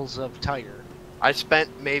different levels of tire. I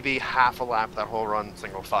spent maybe half a lap that whole run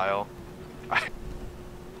single file.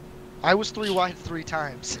 I was 3 wide 3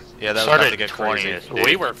 times. Yeah, that was Started about to get crazy. 20th.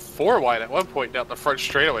 We were 4 wide at one point down the front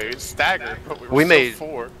straightaway. We staggered, but we were We still made-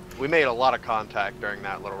 4. We made a lot of contact during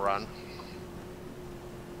that little run.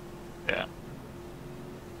 Yeah.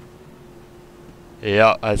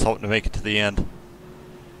 Yeah, I was hoping to make it to the end.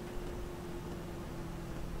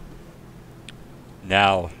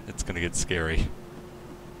 Now it's gonna get scary.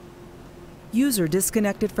 User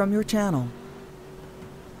disconnected from your channel.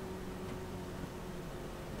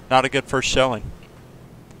 Not a good first showing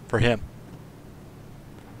for him.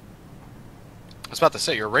 I was about to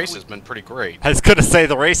say, your race has been pretty great. I was gonna say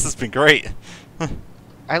the race has been great.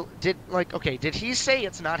 Okay, did he say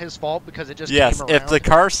it's not his fault because it just Yes, came around? if the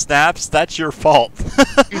car snaps, that's your fault.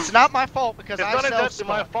 It's not my fault because It's I not self exactly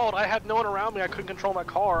my fault. I had no one around me. I couldn't control my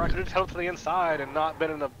car. I could have just held it to the inside and not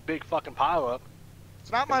been in a big fucking pileup.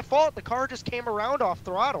 It's not my fault. The car just came around off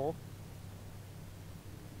throttle.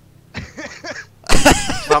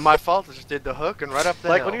 It's not my fault. I just did the hook and right up the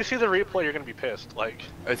Like, hill. when you see the replay, you're gonna be pissed. Like,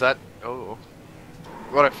 Is that? Oh,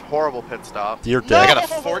 what a horrible pit stop. You're I dead. got a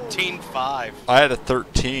 14.5. I had a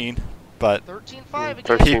 13, but 13.5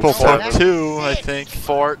 again. 13.7. people Now took that's 2, I 6. think.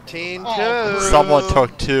 14-2. Oh, Someone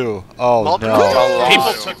took 2. Oh Multiple no.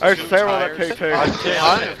 People took There's 2 several that tires. took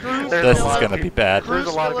 2. This is gonna be bad. Cruz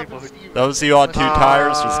There's a lot of Phillip people is you. Those of you on 2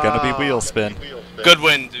 tires, there's gonna be wheel spin. Good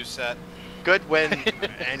win, Doucette. Good win.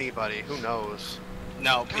 Anybody? Who knows?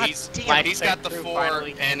 No, God he's damn. got the Crew 4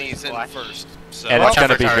 finally and he's in squash. first. So And Watch it's out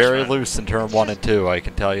gonna for be tires, very man. loose in turn 1 and 2, I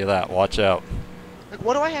can tell you that. Watch out. Like,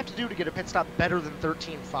 what do I have to do to get a pit stop better than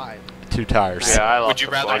 13.5? 2 tires. Yeah, I would lost you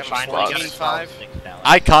a rather bunch have of a spots. 14.5?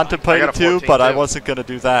 I contemplated I got a 2, but I 14-2. wasn't gonna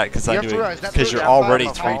do that because I You have to knew realize that because you're 13.5 already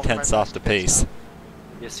is 3/10 off the pace.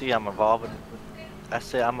 You see, I'm evolving. I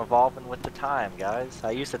say I'm evolving with the time, guys. I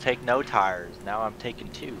used to take no tires. Now I'm taking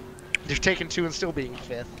 2. You're taking 2 and still being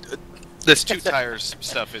 5th. This 2 tires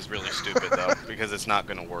stuff is really stupid though, because it's not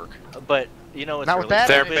going to work. But you know what's Not with really that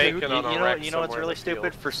They're stupid? banking You on a know, wreck you know what's somewhere in really the field.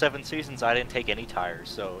 stupid? For 7 seasons, I didn't take any tires,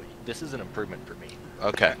 so this is an improvement for me.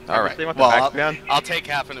 Okay, all right. see what the Well, back's been? I'll take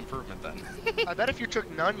half an improvement then. I bet if you took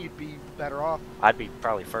none, you'd be better off. I'd be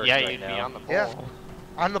probably first Yeah, right you'd now. be on the pole. Yeah.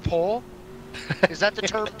 On the pole? Is that the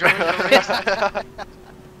term during the race?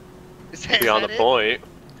 Is that, Beyond is the that point.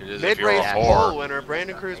 It is if you're Mid-race a pole whore. winner,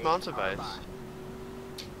 Brandon Cruz Mountain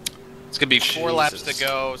It's going to be 4 laps to Jesus.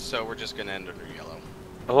 go, so we're just going to end under yellow.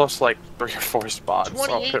 I lost like 3 or 4 spots on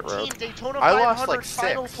pit 2018 road. Daytona I 500 lost like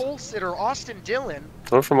final 6. pole sitter Austin Dillon.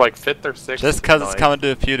 I went from like 5th or 6th. Just to because it's 9th. coming to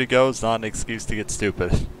a few to go is not an excuse to get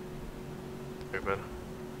stupid. Stupid.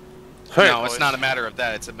 No, it's not a matter of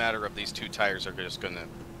that. It's a matter of these 2 tires are just going to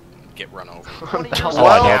get run over. Oh,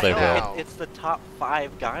 I know they now. will. It's the top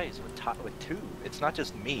 5 guys with 2. It's not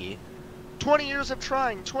just me. 20 years of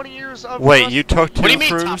trying, 20 years of... Wait, you took two What do you mean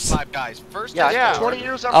top crews? 5 guys? First Yeah, 20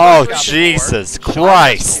 years of... Oh, frustration. Jesus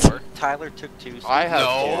Christ. Tyler took 2. So I have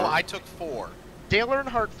No, 4. I took 4. Dale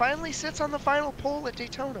Earnhardt finally sits on the final pole at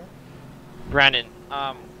Daytona. Brennan,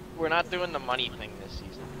 we're not doing the money thing this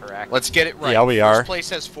season, correct? Let's get it right. Yeah, we are. First place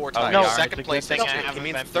has 4 tires. no. Second place has 2. I He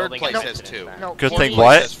means haven't third been place building has up 2. No, Good he thing means-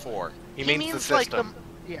 what? Has 4. He means the Like system.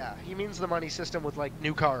 yeah, he means the money system with like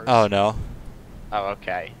new cars. Oh, no. Oh,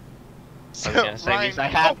 okay. So, I was gonna say, Ryan,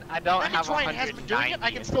 because I don't that have means Ryan hasn't been doing it.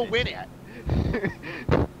 I can still win it.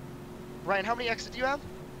 Ryan, how many X's do you have?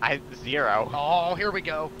 I have 0. Oh, here we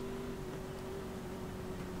go.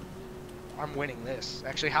 I'm winning this.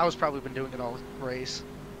 Actually, Howe's probably been doing it all race.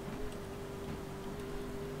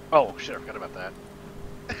 Oh shit, I forgot about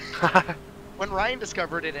that. When Ryan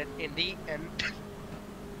discovered it at Indy, and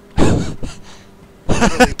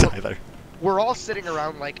Tyler. we're all sitting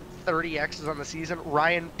around like 30 X's on the season,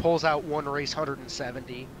 Ryan pulls out one race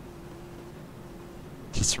 170.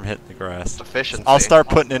 Just from hitting the grass. Efficiency. I'll start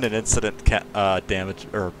putting in an incident damage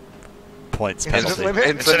or points Incident penalty. limit?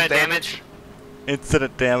 Incident damage.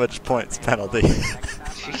 Incident damage points penalty.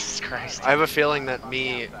 Jesus Christ. I have a feeling that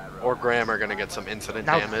me or Graham are gonna get some incident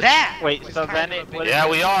Now damage. that Wait, was so kind then of a it big- Yeah,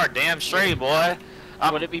 we are. Damn straight, boy.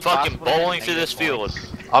 I'm Would it be fucking possible to get bowling through this negative field.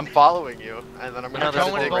 points? I'm following you, and then I'm You gonna know, try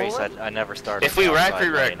there's to a dig. big race bowling? I never started. If we on the wreck, outside we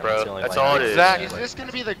wreck, lane, bro. it's the only That's lane all I it is. can Exactly. Is get. this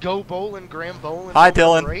gonna be the Go Bowling, Graham Bowling Hi,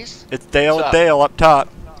 Bowling Dylan. race? It's Dale What's up? Dale up top.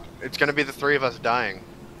 It's gonna be the 3 of us dying.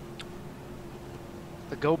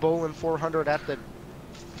 The Go Bowling 400 at the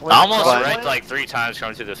Flint I almost Crossway? wrecked like 3 times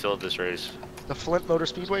coming through the field this race. The Flint Motor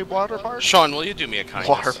Speedway water park? Sean, will you do me a kindness?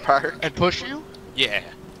 Water park. And push you? Yeah.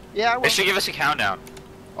 Yeah, I will. They should give us a countdown.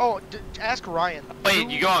 Oh, ask Ryan. Wait,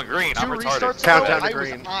 you go on green. I'm Two retarded. restarts Countdown ago, to I was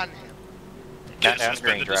green. on him. Countdown to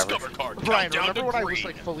green, driver. Ryan, remember when I was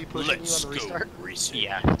like fully pushing you on the restart?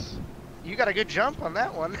 Yeah. You got a good jump on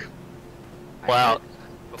that one. Wow,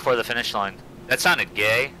 before the finish line. That sounded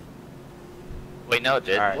gay. Wait, no, it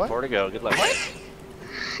did. Alright, What? 4 to go. Good luck.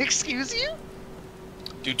 Excuse you?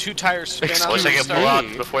 Do 2 tires spin on Wish the I could restart? pull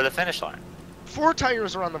out before the finish line. 4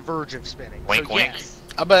 tires are on the verge of spinning. Wink, so wink. yes.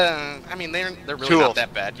 But I mean, they're really 2 will. not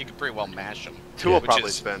that bad. You could pretty well mash them. 2 will Which probably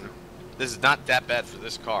is- spin. This is not that bad for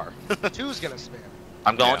this car. 2's gonna spin.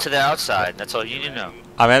 I'm going Yeah. to the outside. That's all you need to know.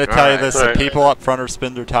 I'm going to tell you Alright, this, alright. the people up front are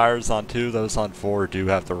spin their tires on 2, those on 4 do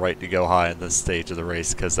have the right to go high in this stage of the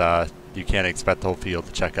race, because you can't expect the whole field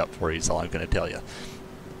to check up for you, is all I'm going to tell you.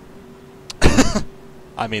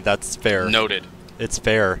 I mean, that's fair. Noted. It's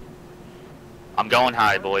fair. I'm going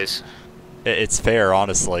high, boys. It's fair,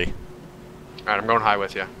 honestly. Alright, I'm going high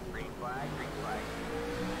with you.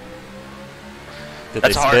 Did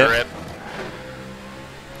That's they a hard spit? rip.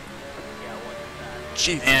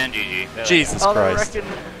 Jesus, And GG. Jesus Christ.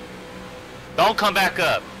 Don't come back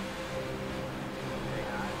up.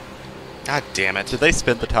 God damn it. Did they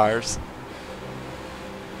spin the tires?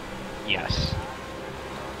 Yes.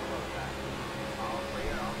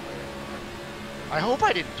 I hope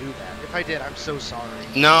I didn't do that. If I did, I'm so sorry.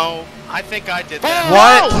 No, I think I did that.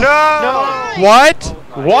 What? No!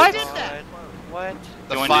 What? What? did that? What?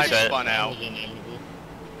 The Join 5 reset. spun out.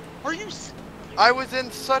 Are you... s- I was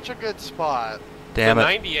in such a good spot. Damn the it.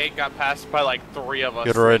 98 got passed by like 3 of us.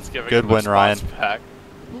 Good so win- it's giving good him the win, Ryan. spots back.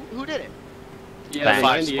 Who did it? Yeah, the 5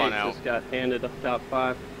 98 spun out. just got handed a top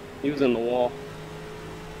 5. He was in the wall.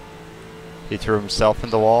 He threw himself in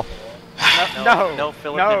the wall. No. No,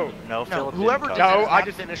 Philip No. didn't. No, Philip whoever didn't did touch No, it. I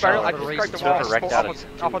just finish barely, all I the just races scraped the to wall the wrecked out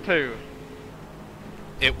of off of 2.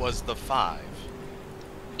 It was the 5.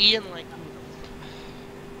 Ian, like...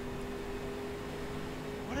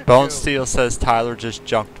 What a Bone joke. Steel says Tyler just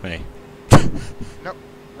junked me. Nope,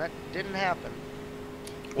 that didn't happen.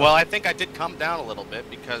 Well, I think I did come down a little bit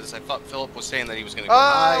because I thought Philip was saying that he was going to go Oh,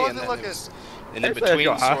 high, I and then wasn't it was an I said go in-between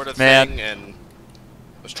high. sort of Man. thing, and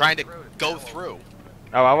was trying to go through,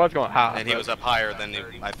 Oh, I was going high. and he but- was up higher than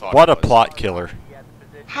I thought. What he a was. plot killer.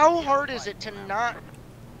 How hard is it to not...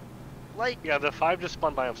 Like... Yeah, the 5 just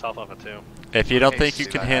spun by himself off of 2. If you don't Okay, think you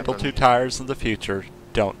see can that handle happen. 2 tires in the future,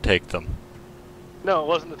 don't take them. No, it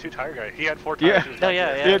wasn't the 2 tire guy. He had 4 tires. Yeah. He was No, back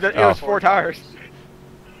yeah, there. yeah. It Oh. was 4 tires.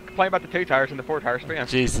 Complain about the 2 tires and the 4 tire spin.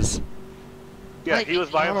 Jesus. Yeah, Like, he was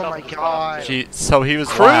by oh himself. my and spun off God. of 2. So he was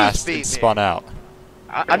Cruz last beat and me. spun out.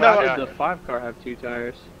 I know. Yeah. Did the 5 car have 2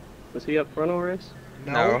 tires? Was he up front all race?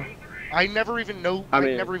 No. I never even know... I, I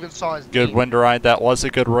mean- never even saw his Good name. win to Ryan. That was a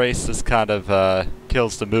good race. This kind of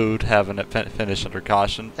kills the mood having it finish under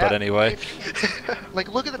caution. But That- anyway. Like,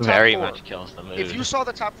 look at the top Very 4. much kills the mood. If you saw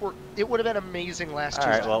the top 4, it would have been amazing last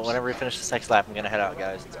Alright, Tuesday. well, whenever we finish this next lap, I'm going to head out,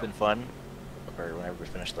 guys. It's been fun. Or whenever we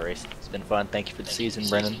finish the race. It's been fun. Thank you for the season,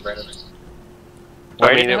 Brennan.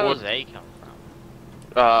 Where I mean, did it would. Jose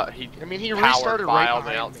come He. I mean, he powered restarted by right on the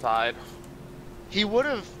behind me. outside. He would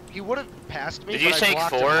have passed me. Did you but I take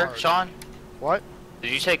blocked him 4, hard. Sean? What?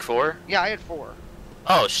 Did you take 4? Yeah, I had 4.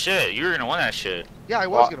 Oh shit, you were gonna win that shit. Yeah, I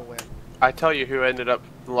was gonna win. I tell you who ended up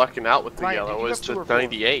lucking out with the Ryan, did yellow you was have 2 the or 4?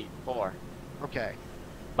 98. 4. Okay.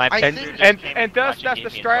 My I And, think- and thus, that's the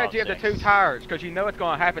strategy of the 2 tires, because you know it's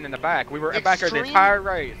going to happen in the back. We were back there the entire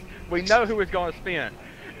race. We know who was going to spin.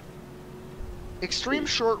 Extreme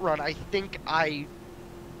short run, I think I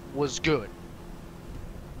was good.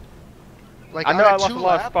 Like, I know on I lost a 2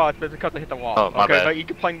 lot of lap, spots, but it's because they hit the wall. Oh, my okay, bad. but you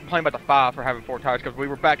can complain about the 5 for having 4 tires, because we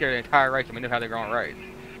were back there the entire race and we knew how they were going to race.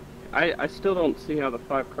 I still don't see how the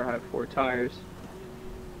 5 car had 4 tires.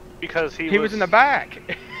 Because He was in the back.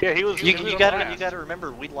 Yeah, he was. You, he was you gotta last. you gotta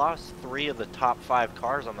remember we lost 3 of the top 5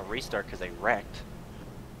 cars on the restart because they wrecked.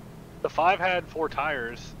 The 5 had 4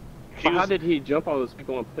 tires. But how did he jump all those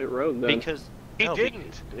people on pit road then? Because He no,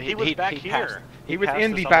 didn't. because He was back passed- here. He was passed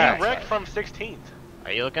in us the on back. He wrecked outside. from 16th.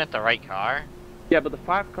 Are you looking at the right car? Yeah, but the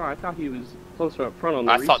 5 car, I thought he was closer up front on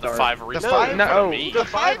the I restart. thought the 5 The restarted five- for no. me. The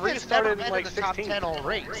 5 has never restarted been like in the top 16th. 10 all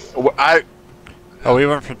race. Oh, we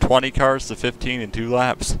went from 20 cars to 15 in 2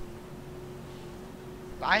 laps.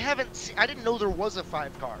 I haven't seen. I didn't know there was a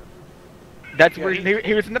 5 car. That's Yeah, where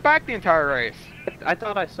he was in the back the entire race. I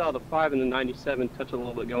thought I saw the 5 and the 97 touch a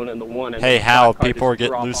little bit going into 1. And Hey, the Hal, 5 car people are just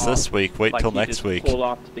getting drop loose off. this week. Wait Like till he next just week. pulled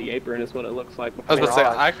off to the apron is what it looks like. I was gonna say,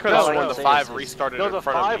 God. I could have No, sworn no, the no. 5 restarted No, in the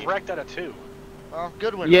front 5 of me. wrecked out of 2. Well,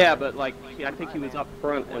 good win. Yeah, but like I think he was up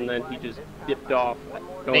front and then he just dipped off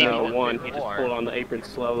going Maybe into a 1. bit He just more. pulled on the apron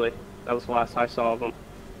slowly. That was the last I saw of him.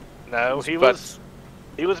 No, he was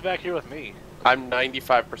back here with me. I'm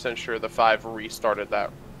 95% sure the 5 restarted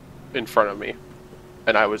that in front of me.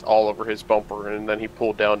 And I was all over his bumper, and then he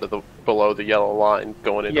pulled down to the below the yellow line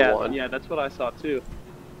going into Yeah, 1. yeah, that's what I saw too.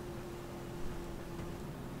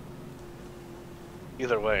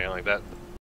 Either way, like that.